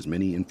talk to as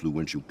many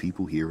influential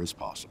people here as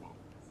possible.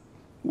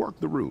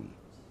 Work the room.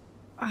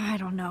 I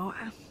don't know.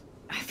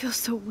 I feel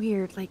so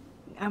weird, like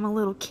I'm a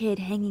little kid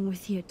hanging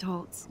with the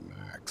adults.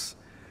 Max,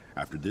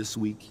 after this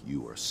week,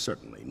 you are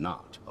certainly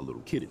not a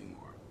little kid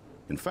anymore.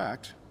 In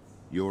fact,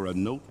 you're a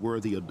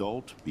noteworthy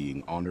adult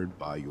being honored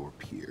by your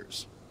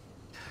peers.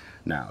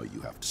 Now you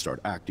have to start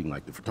acting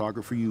like the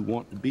photographer you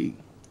want to be.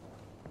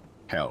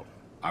 Hell,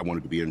 I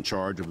wanted to be in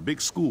charge of a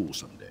big school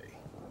someday.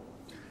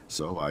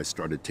 So I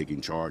started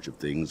taking charge of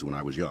things when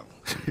I was young.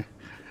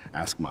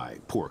 Ask my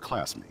poor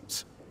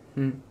classmates.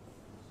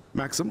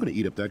 Max, I'm gonna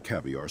eat up that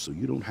caviar so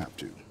you don't have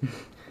to.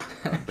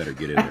 I better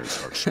get in there and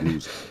start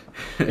schmoozing.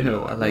 You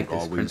know, I like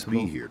won't always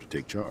be here to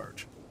take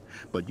charge.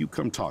 But you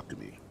come talk to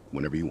me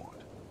whenever you want.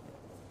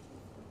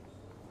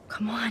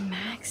 Come on,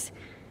 Max.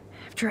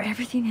 After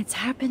everything that's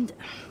happened,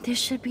 this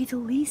should be the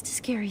least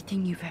scary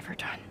thing you've ever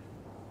done.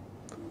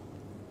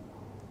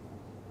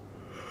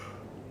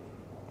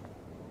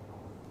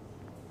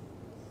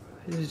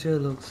 This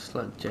just looks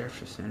like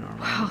Jefferson or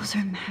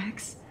Wowzer,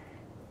 Max.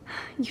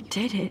 You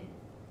did it.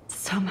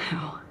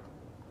 Somehow.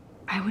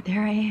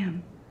 There I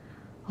am.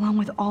 Along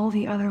with all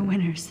the other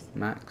winners.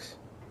 Max.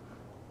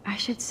 I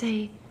should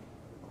say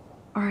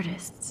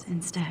artists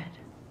instead.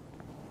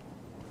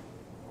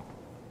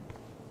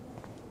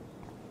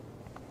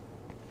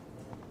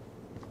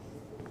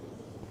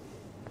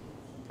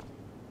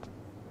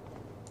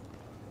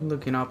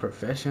 Looking all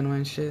professional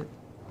and shit.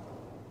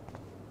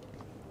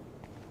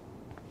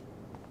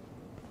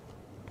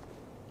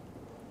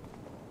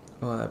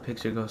 Oh, that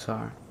picture goes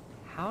hard.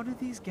 How do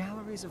these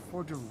galleries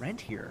afford to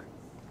rent here?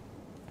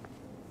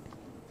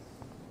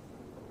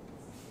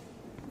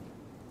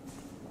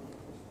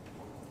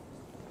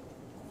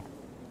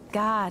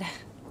 God,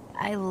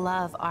 I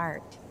love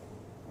art.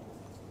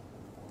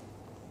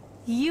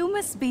 You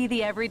must be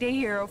the everyday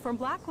hero from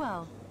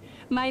Blackwell.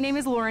 My name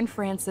is Lauren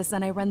Francis,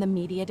 and I run the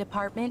media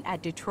department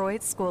at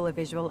Detroit School of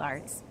Visual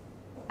Arts.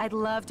 I'd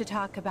love to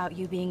talk about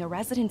you being a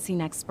residency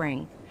next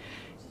spring.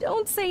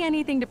 Don't say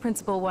anything to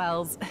Principal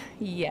Wells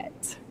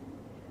yet.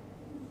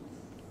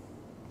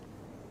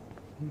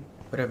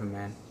 Whatever,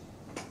 man.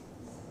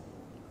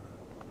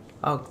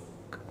 Oh,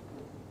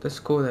 that's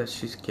cool that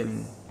she's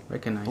getting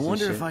recognized. I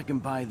wonder if I can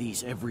buy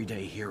these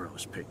Everyday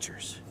Heroes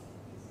pictures.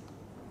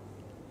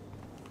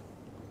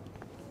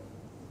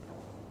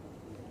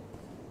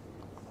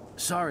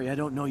 Sorry, I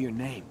don't know your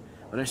name.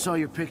 But I saw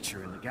your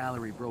picture in the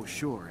gallery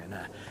brochure, and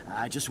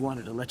I just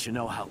wanted to let you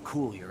know how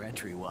cool your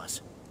entry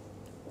was.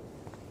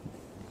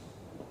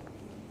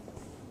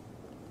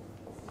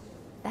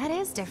 That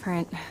is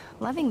different.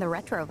 Loving the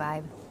retro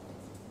vibe.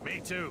 Me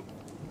too.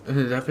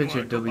 That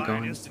picture do be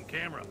going. Instant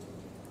camera.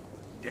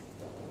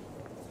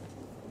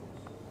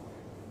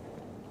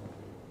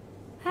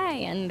 Hi,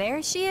 and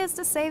there she is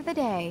to save the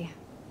day.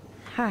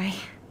 Hi.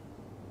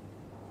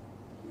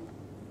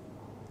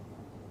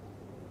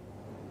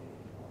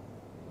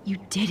 You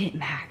did it,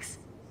 Max.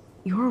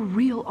 You're a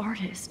real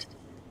artist.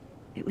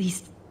 At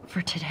least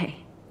for today.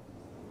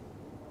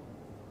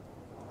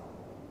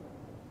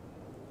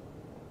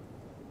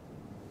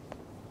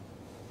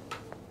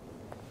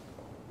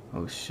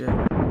 Oh shit.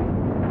 Why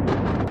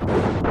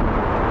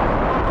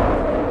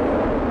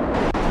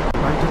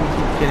do we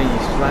keep getting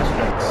these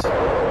flashbacks?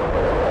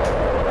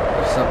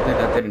 Of something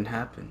that didn't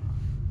happen.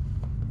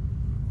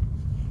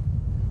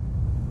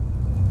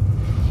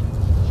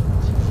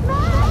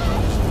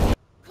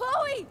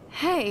 Chloe!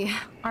 Hey,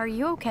 are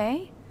you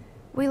okay?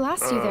 We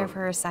lost you there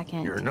for a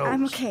second. Your nose.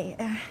 I'm okay.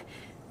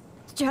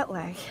 Jet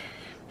lag.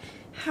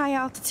 High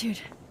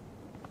altitude.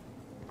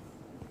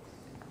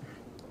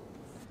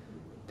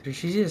 Did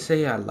she just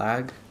say I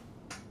lag?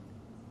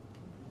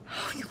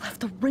 Oh, you left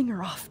the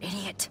ringer off,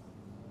 idiot.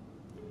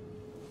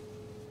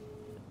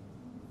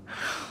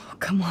 Oh,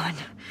 come on.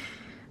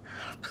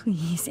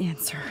 Please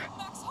answer.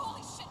 Max,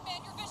 holy shit,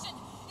 man, your vision.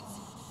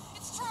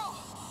 It's true.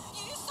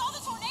 You saw the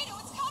tornado.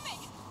 It's coming.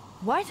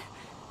 What?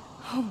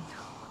 Oh no.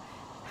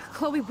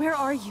 Chloe, where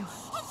are you?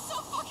 I'm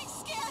so fucking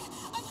scared.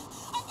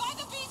 I'm by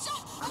the beach.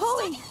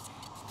 Chloe!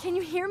 Can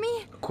you hear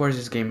me? Of course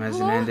this game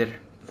hasn't Hello? ended.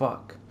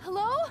 Fuck.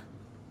 Hello?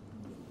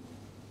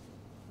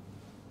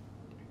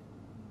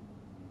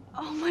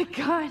 Oh my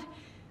god.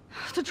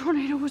 The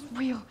tornado was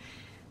real.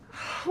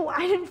 Oh,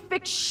 I didn't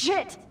fix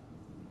shit.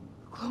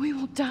 Chloe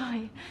will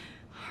die.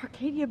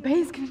 Arcadia Bay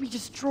is gonna be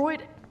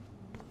destroyed.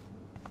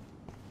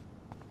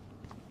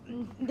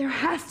 There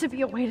has to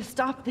be a way to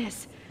stop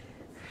this.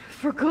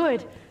 For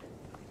good.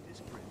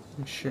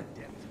 Oh, shit.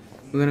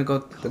 We're gonna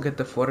go look at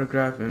the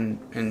photograph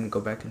and go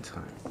back in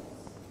time.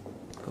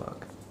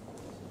 Fuck.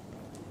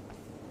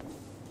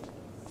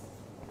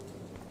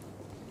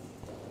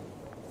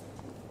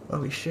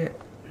 Holy shit.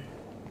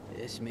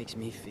 This makes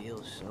me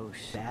feel so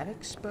sad.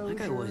 Exposure.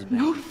 Like I was back.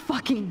 No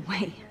fucking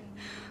way.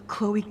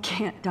 Chloe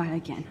can't die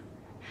again.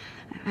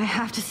 I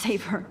have to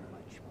save her.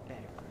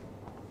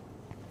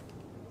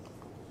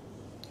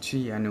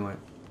 Gee, I knew it.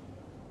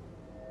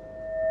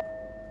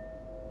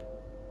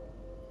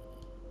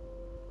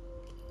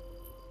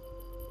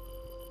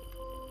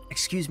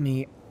 Excuse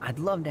me, I'd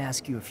love to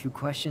ask you a few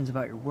questions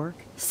about your work.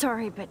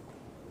 Sorry, but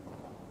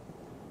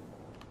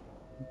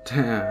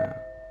Damn.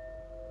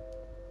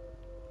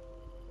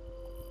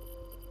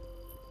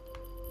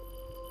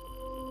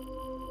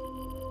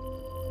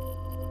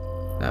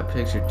 That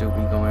picture do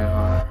be going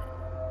hard.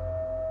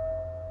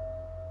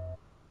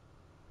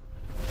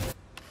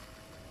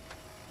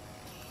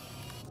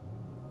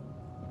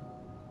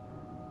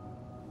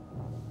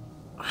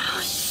 oh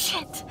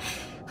shit.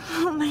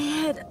 Oh, my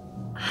head.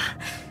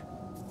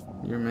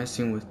 You're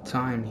messing with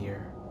time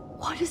here.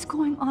 What is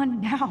going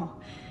on now?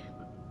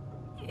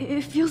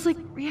 It feels like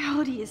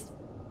reality is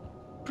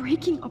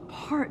breaking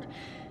apart.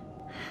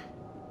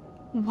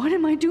 What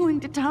am I doing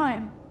to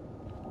time?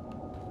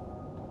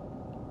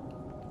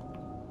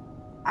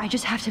 I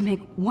just have to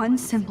make one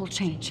simple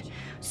change,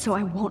 so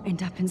I won't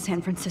end up in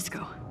San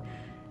Francisco.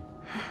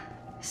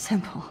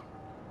 Simple.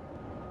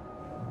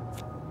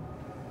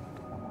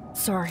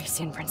 Sorry,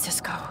 San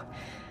Francisco.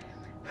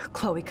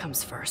 Chloe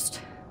comes first.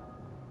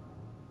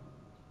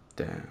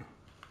 Damn.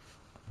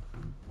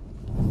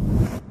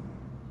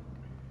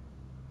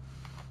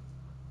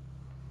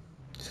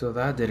 So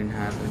that didn't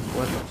happen.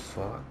 What the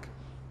fuck?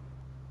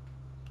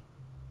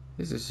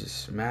 This is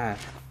just mad.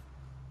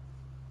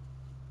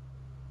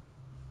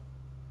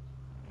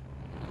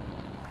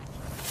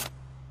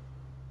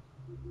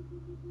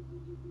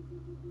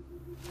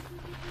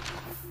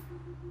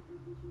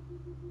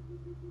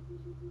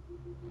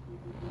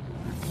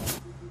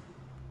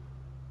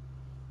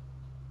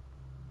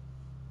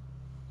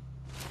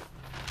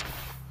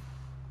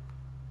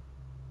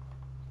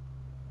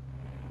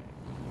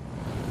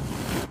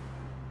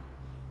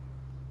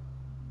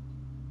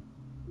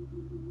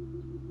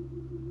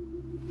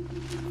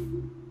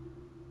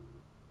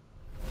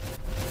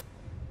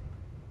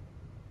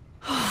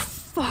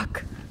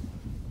 Fuck.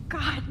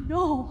 God,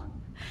 no.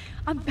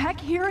 I'm back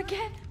here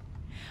again?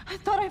 I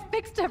thought I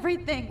fixed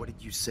everything. What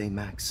did you say,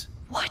 Max?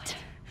 What?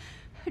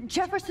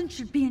 Jefferson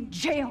should be in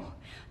jail,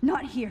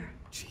 not here.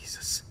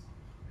 Jesus.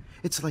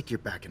 It's like you're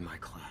back in my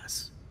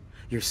class.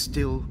 You're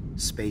still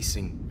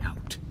spacing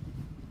out.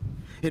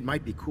 It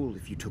might be cool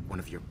if you took one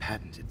of your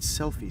patented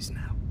selfies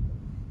now.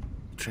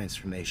 The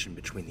transformation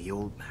between the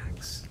old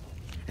Max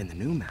and the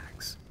new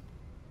Max.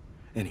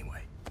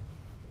 Anyway,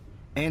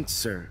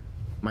 answer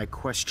my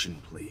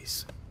question,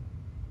 please.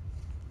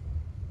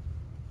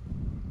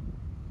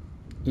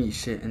 Eat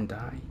shit and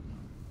die.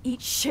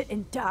 Eat shit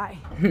and die.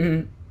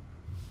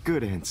 Good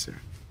Good answer.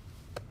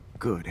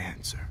 Good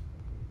answer.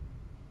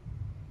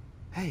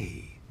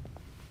 Hey,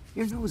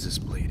 your nose is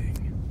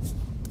bleeding.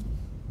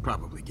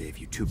 Probably gave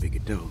you too big a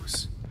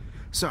dose.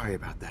 Sorry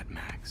about that,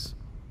 Max.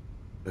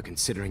 But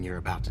considering you're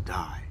about to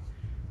die,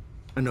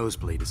 a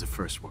nosebleed is a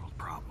first world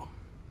problem.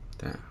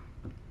 Damn.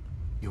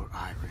 Your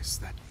iris,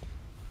 that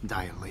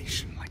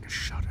dilation like a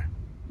shutter.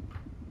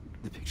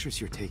 The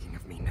pictures you're taking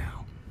of me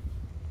now.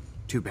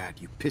 Too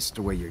bad you pissed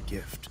away your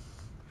gift.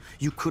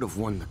 You could have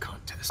won the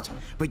contest,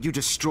 but you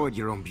destroyed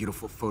your own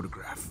beautiful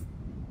photograph.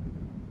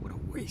 What a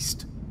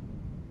waste.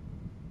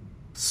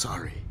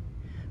 Sorry,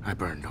 I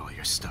burned all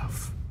your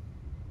stuff.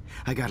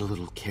 I got a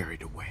little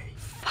carried away.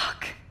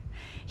 Fuck.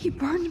 He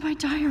burned my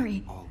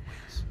diary.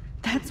 Always.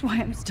 That's why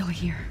I'm still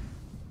here.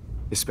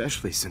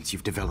 Especially since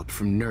you've developed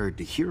from nerd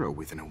to hero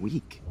within a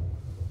week.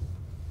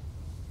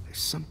 There's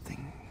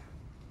something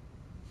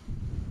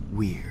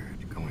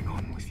weird going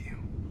on with you.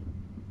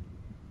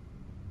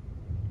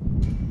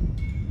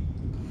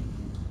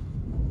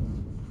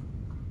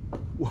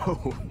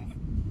 Whoa.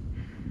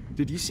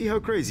 Did you see how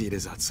crazy it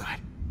is outside?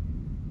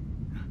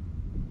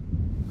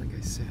 Like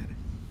I said,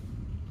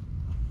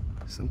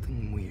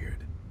 something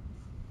weird.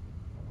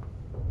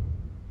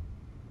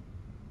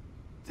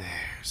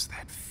 There's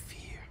that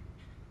fear.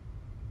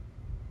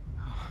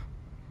 Oh,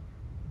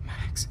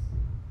 Max,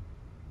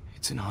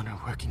 it's an honor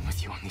working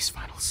with you on these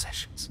final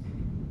sessions.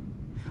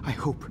 I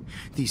hope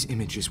these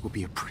images will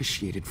be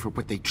appreciated for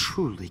what they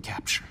truly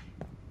capture.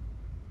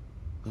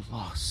 The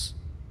loss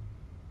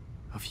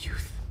of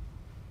youth.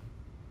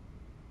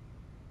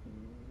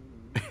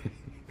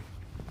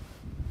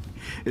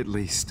 At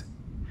least,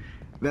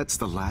 that's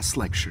the last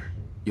lecture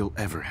you'll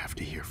ever have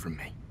to hear from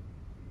me.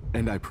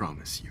 And I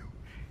promise you,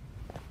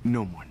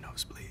 no more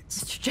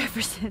nosebleeds. Mr.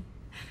 Jefferson,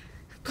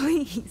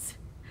 please,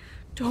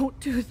 don't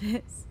do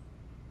this.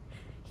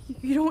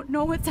 You don't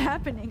know what's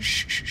happening.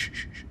 Shh, shh, shh,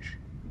 shh, shh.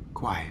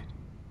 Quiet.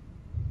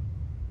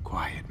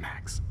 Quiet,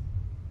 Max.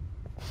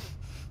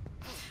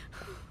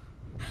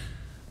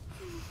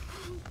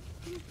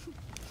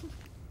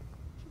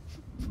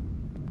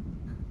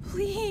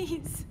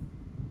 Please,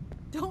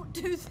 don't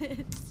do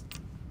this.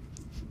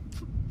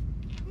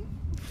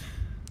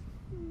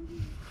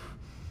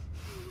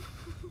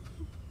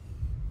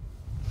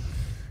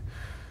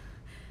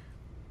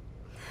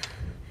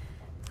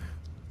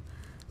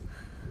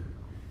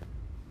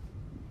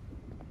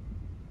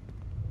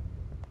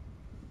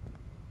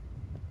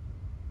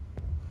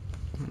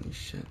 Holy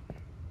shit.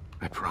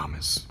 I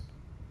promise,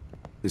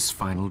 this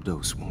final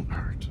dose won't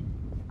hurt.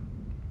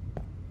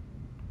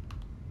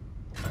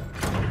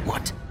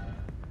 What?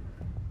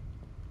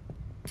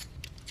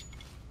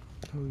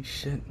 Holy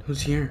shit,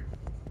 who's here?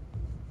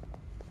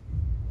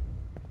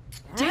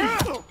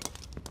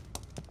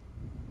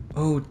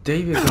 Oh,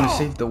 David's gonna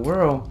save the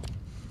world.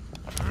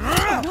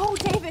 No,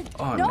 David!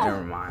 Oh, no.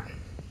 never mind.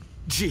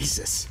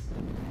 Jesus.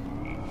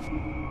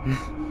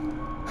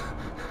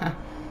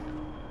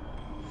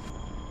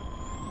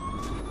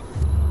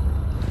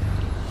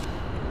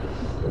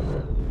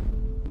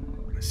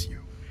 Bless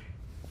you.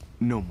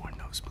 No more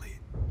nosebleed.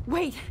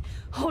 Wait,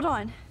 hold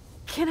on.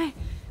 Can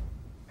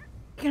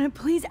I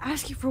please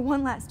ask you for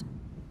one last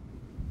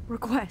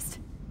request?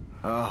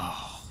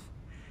 Oh,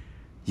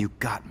 you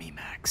got me,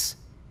 Max.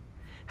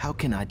 How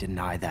can I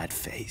deny that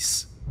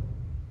face?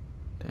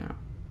 Damn.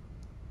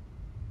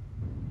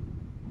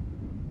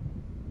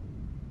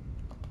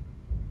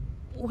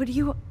 Would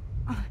you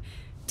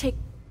take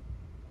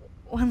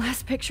one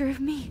last picture of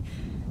me?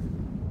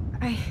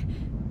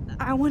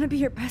 I want to be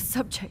your best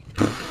subject.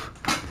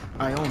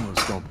 I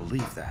almost don't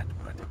believe that,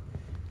 but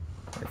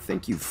I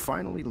think you've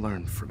finally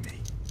learned from me.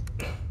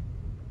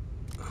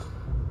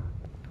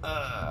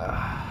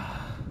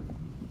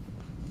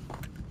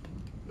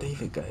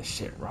 David got his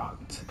shit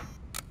rocked.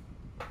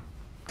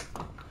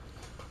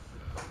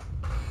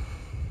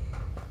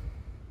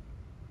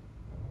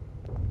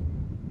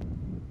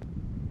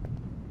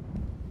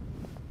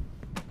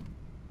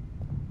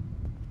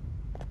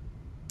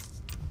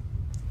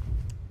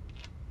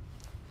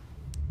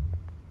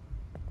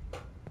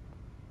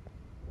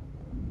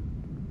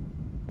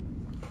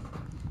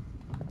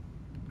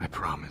 I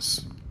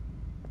promise,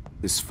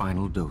 this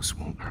final dose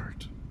won't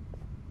hurt.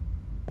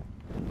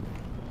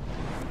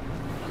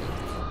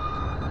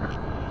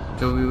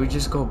 So we would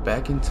just go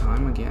back in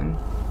time again?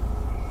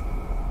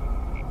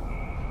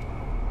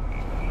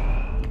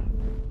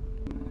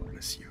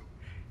 Bless you.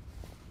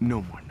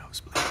 No more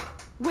nosebleed.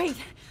 Wait,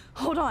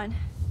 hold on.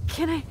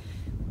 Can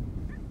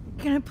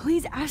I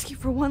please ask you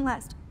for one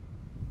last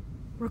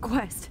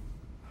request?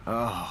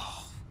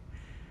 Oh,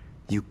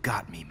 you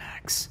got me,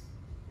 Max.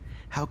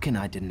 How can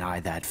I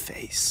deny that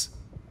face?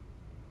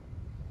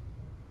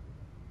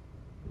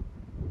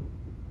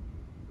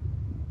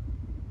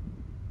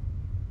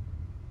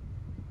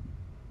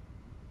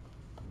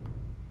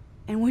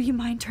 And would you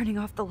mind turning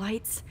off the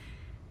lights?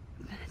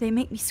 They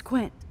make me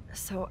squint,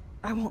 so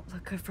I won't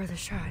look good for the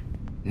shot.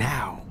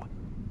 Now,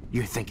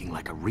 you're thinking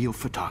like a real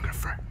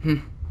photographer.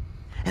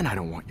 And I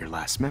don't want your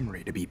last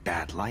memory to be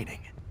bad lighting.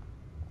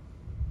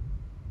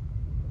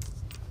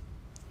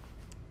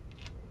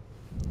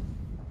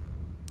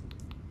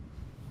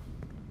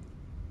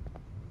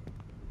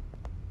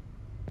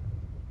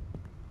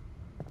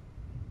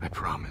 I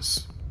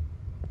promise.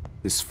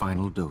 This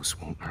final dose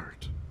won't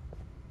hurt.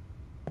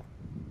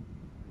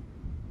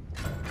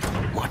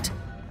 What?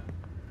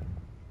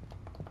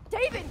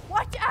 David,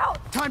 watch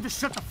out! Time to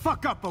shut the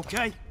fuck up,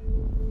 okay?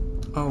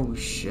 Oh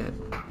shit.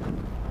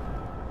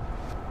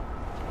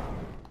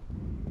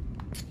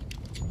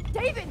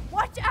 David,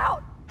 watch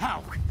out!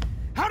 How?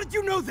 How did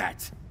you know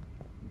that?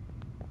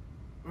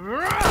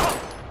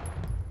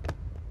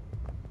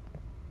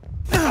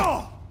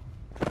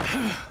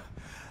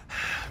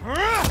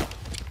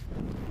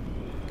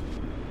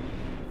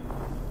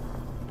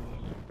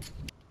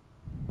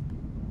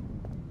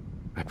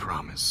 I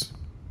promise.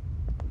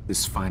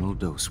 This final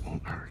dose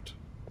won't hurt.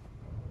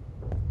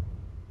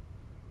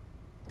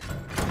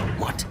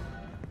 What?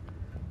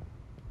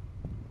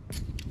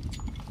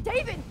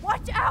 David,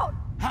 watch out!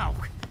 How?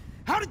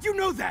 How did you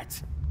know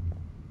that?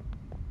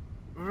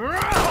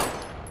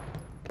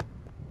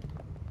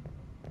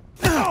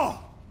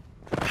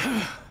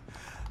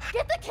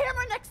 Get the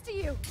camera next to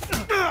you!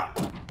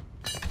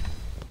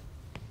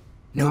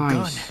 No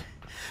Nice. gun.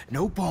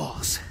 No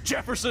balls.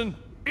 Jefferson,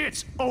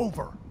 it's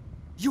over.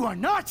 You are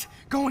not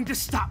going to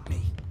stop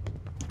me.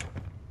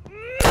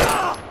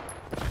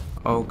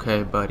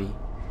 Okay, buddy.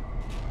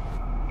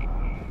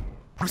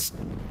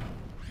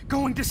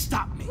 Going to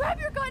stop me. Grab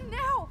your gun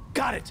now!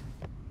 Got it.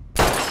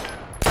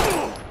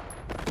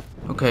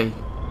 Okay.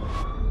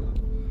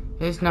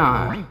 It's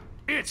not.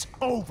 It's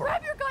over.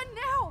 Grab your gun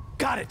now!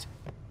 Got it.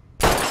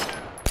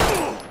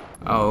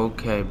 Oh,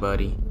 okay,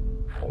 buddy.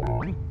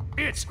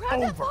 It's Grab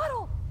that over.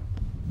 bottle!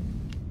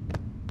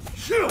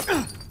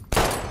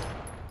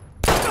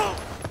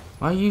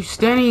 Why are you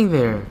standing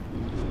there?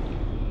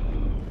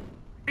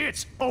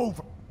 It's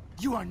over.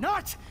 You are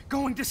not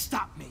going to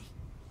stop me.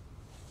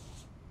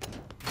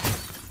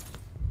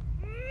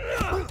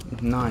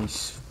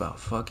 Nice. About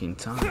fucking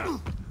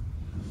time.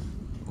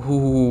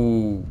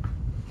 Ooh.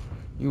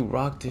 You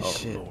rock this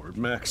shit. Lord,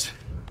 Max.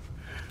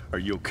 Are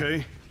you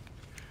okay?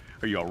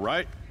 Are you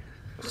alright?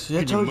 See,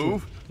 I Can you told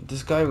move?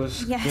 This guy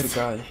was a Yes. good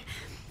guy.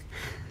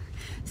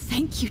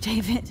 Thank you,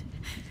 David.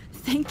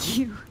 Thank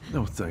you.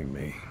 Don't thank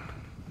me.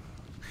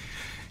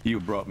 You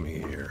brought me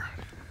here.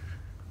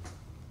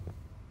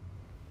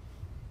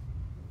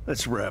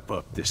 Let's wrap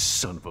up this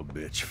son of a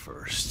bitch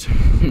first.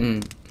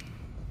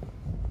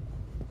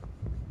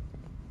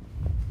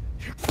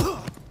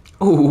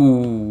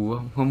 Ooh,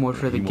 one more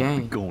for the He won't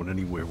be gang. going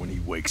anywhere when he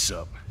wakes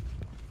up.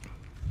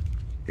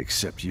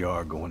 Except you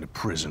are going to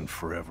prison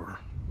forever.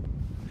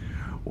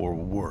 Or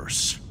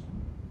worse.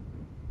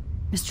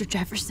 Mr.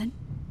 Jefferson,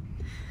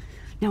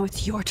 now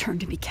it's your turn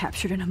to be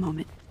captured in a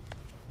moment.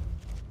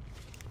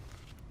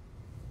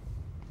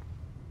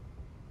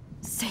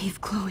 Save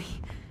Chloe.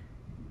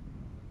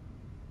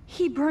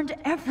 He burned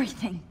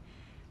everything,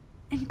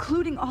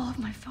 including all of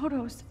my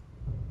photos.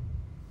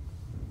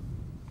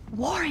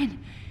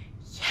 Warren!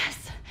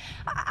 Yes!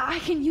 I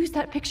can use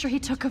that picture he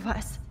took of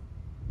us.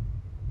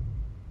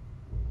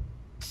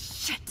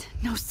 Shit,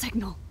 no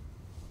signal.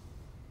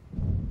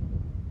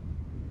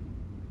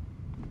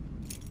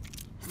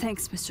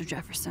 Thanks, Mr.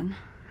 Jefferson,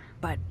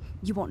 but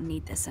you won't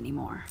need this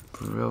anymore.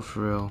 For real, for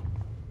real.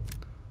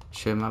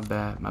 Shit, my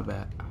bad, my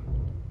bad.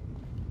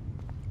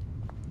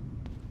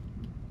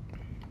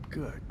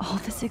 Good. All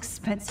this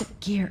expensive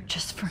gear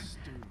just for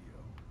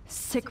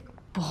sick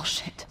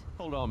bullshit.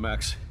 Hold on,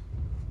 Max.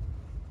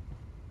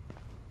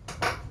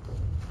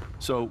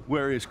 So,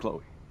 where is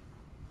Chloe?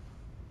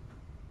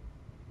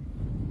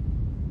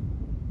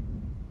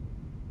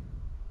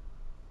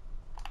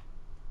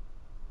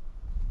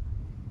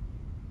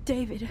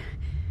 David,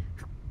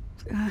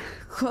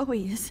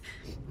 Chloe is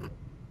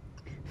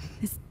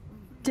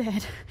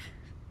dead.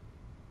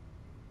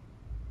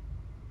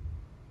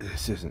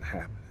 This isn't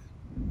happening.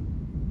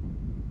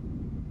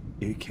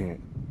 You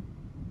can't.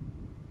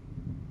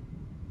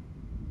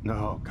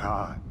 No,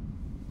 God.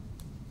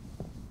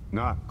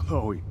 Not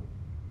Chloe.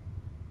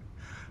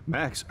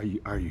 Max,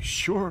 are you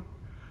sure?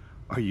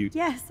 Are you?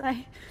 Yes,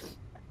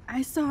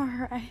 I saw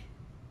her.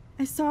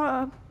 I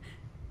saw a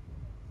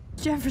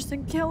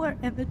Jefferson killer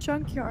in the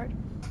junkyard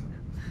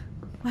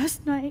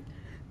last night.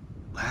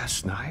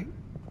 Last night?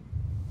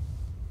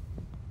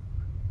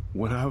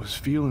 When I was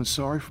feeling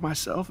sorry for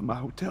myself in my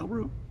hotel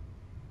room?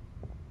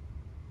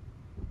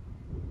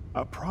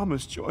 I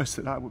promised Joyce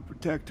that I would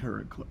protect her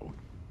and Chloe.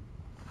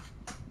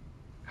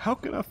 How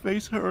can I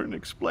face her and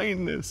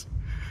explain this?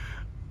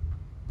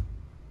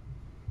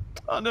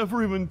 I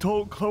never even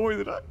told Chloe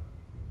that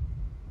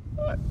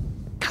I...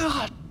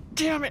 God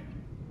damn it!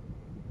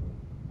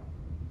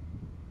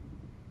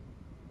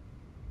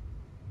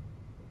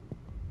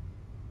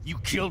 You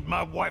killed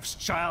my wife's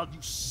child,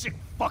 you sick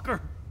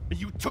fucker! And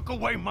you took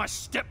away my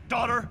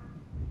stepdaughter?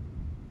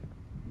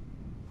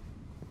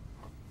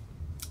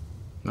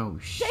 Oh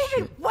shit.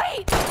 David,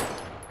 wait!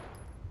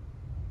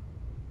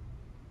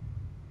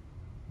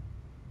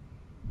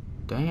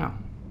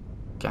 Damn.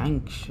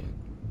 Gang shit.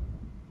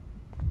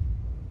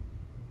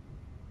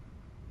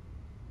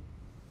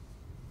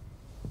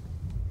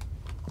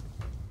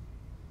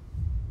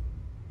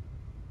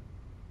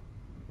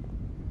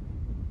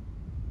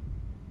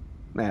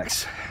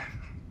 Max,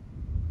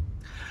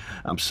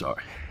 I'm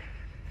sorry.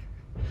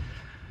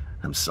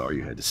 I'm sorry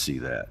you had to see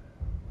that.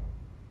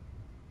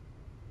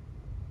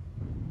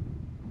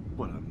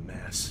 What a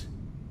mess.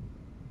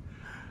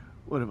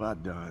 What have I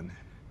done?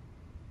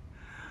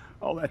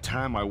 All that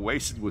time I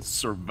wasted with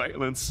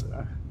surveillance.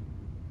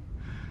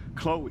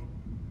 Chloe,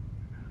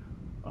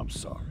 I'm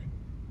sorry.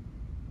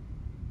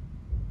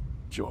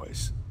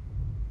 Joyce,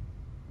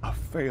 I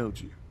failed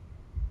you.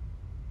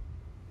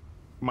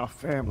 My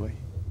family.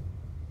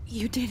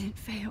 You didn't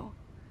fail.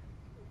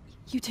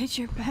 You did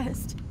your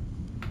best.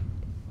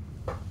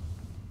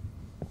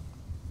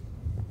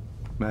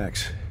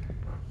 Max,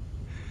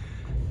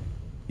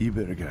 you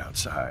better get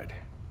outside.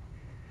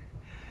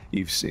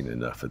 You've seen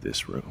enough of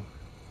this room.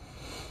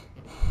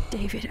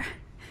 David,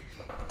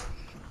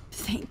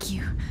 thank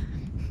you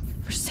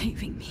for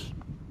saving me.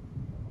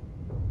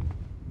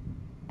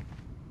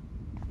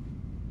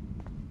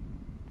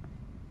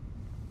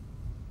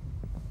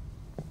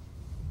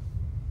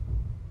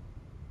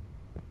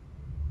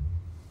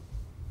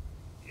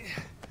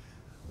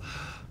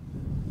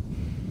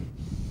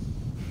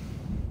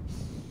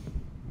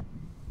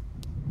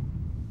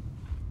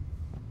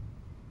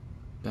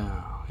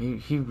 No,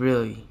 he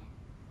really...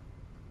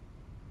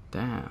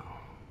 Damn.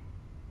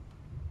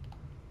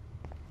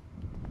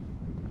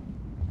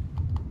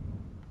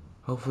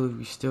 Hopefully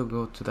we still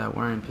go to that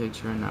Warren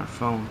picture in our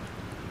phone.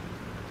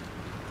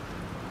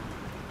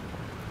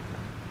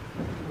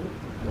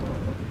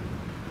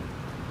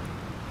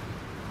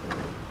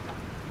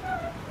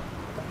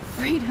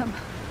 Freedom.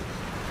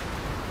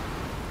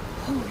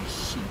 Holy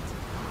shit.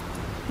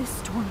 This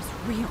storm's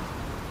real.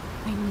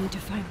 I need to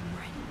find Warren.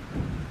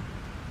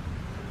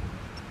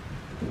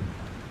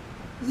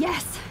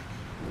 Yes!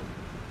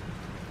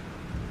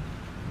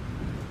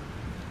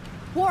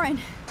 Warren,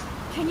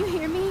 can you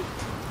hear me?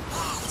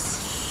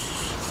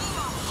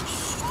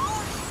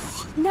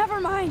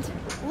 Never mind.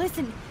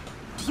 Listen,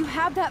 do you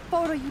have that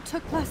photo you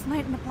took last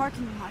night in the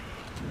parking lot?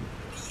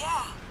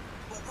 Yeah,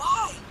 but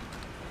why?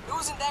 It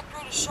wasn't that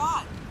great a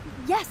shot.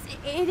 Yes,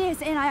 it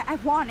is, and I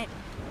want it.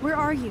 Where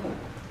are you?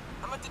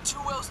 I'm at the Two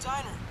Whales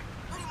Diner.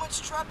 Pretty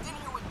much trapped in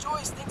here with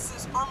Joyce thinks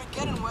this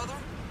Armageddon weather.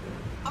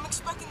 I'm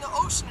expecting the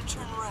ocean to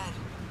turn red.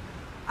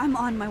 I'm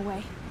on my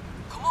way.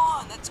 Come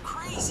on, that's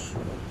crazy.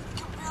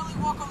 You can barely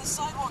walk on the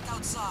sidewalk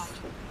outside.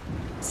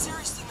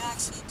 Seriously,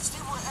 Max, stay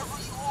wherever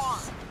you are.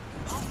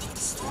 I don't think the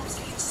storm is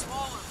getting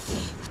smaller.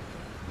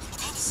 I'm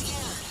kinda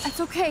scared. That's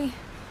okay.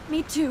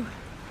 Me too.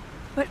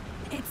 But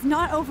it's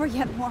not over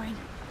yet, Warren.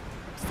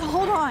 So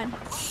hold on.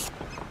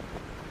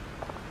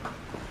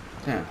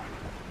 Damn.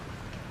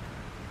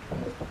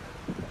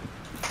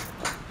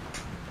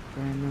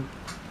 Brand new.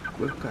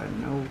 We've got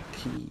no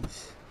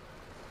keys.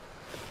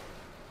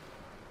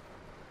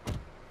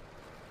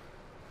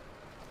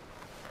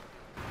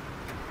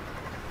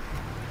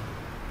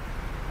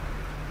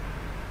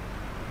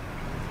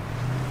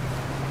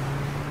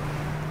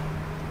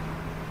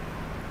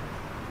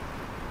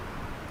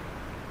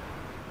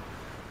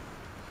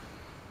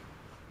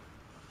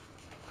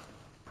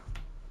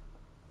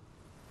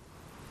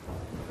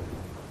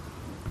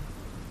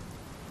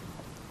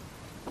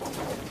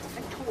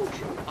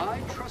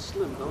 I, Trust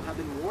Limbo, have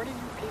been warning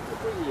you people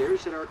for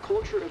years that our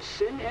culture of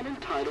sin and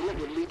entitlement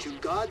would lead to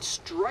God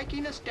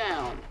striking us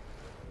down.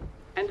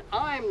 And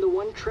I'm the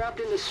one trapped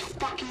in this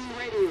fucking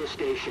radio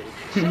station.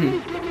 Somebody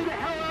get me the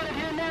hell out of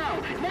here now!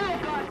 Now,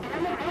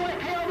 goddammit, before I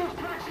pay all those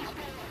taxes!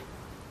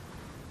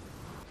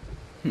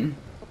 You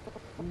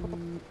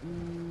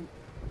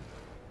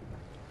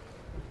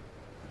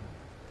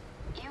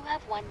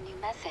have one new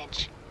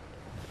message.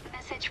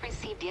 Message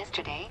received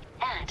yesterday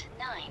at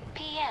 9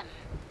 p.m.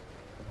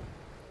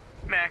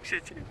 Max,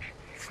 it's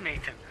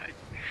Nathan.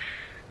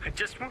 I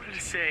just wanted to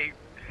say,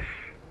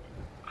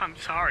 I'm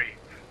sorry.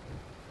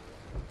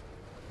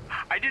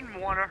 I didn't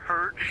want to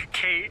hurt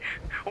Kate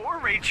or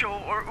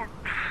Rachel or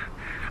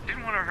I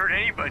didn't want to hurt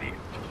anybody.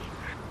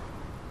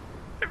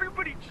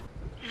 Everybody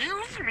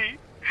used me.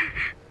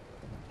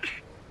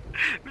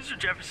 Mr.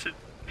 Jefferson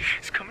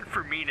is coming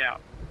for me now.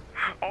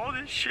 All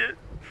this shit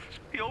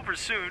will be over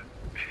soon.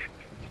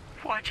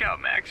 Watch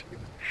out, Max.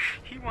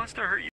 He wants to hurt you.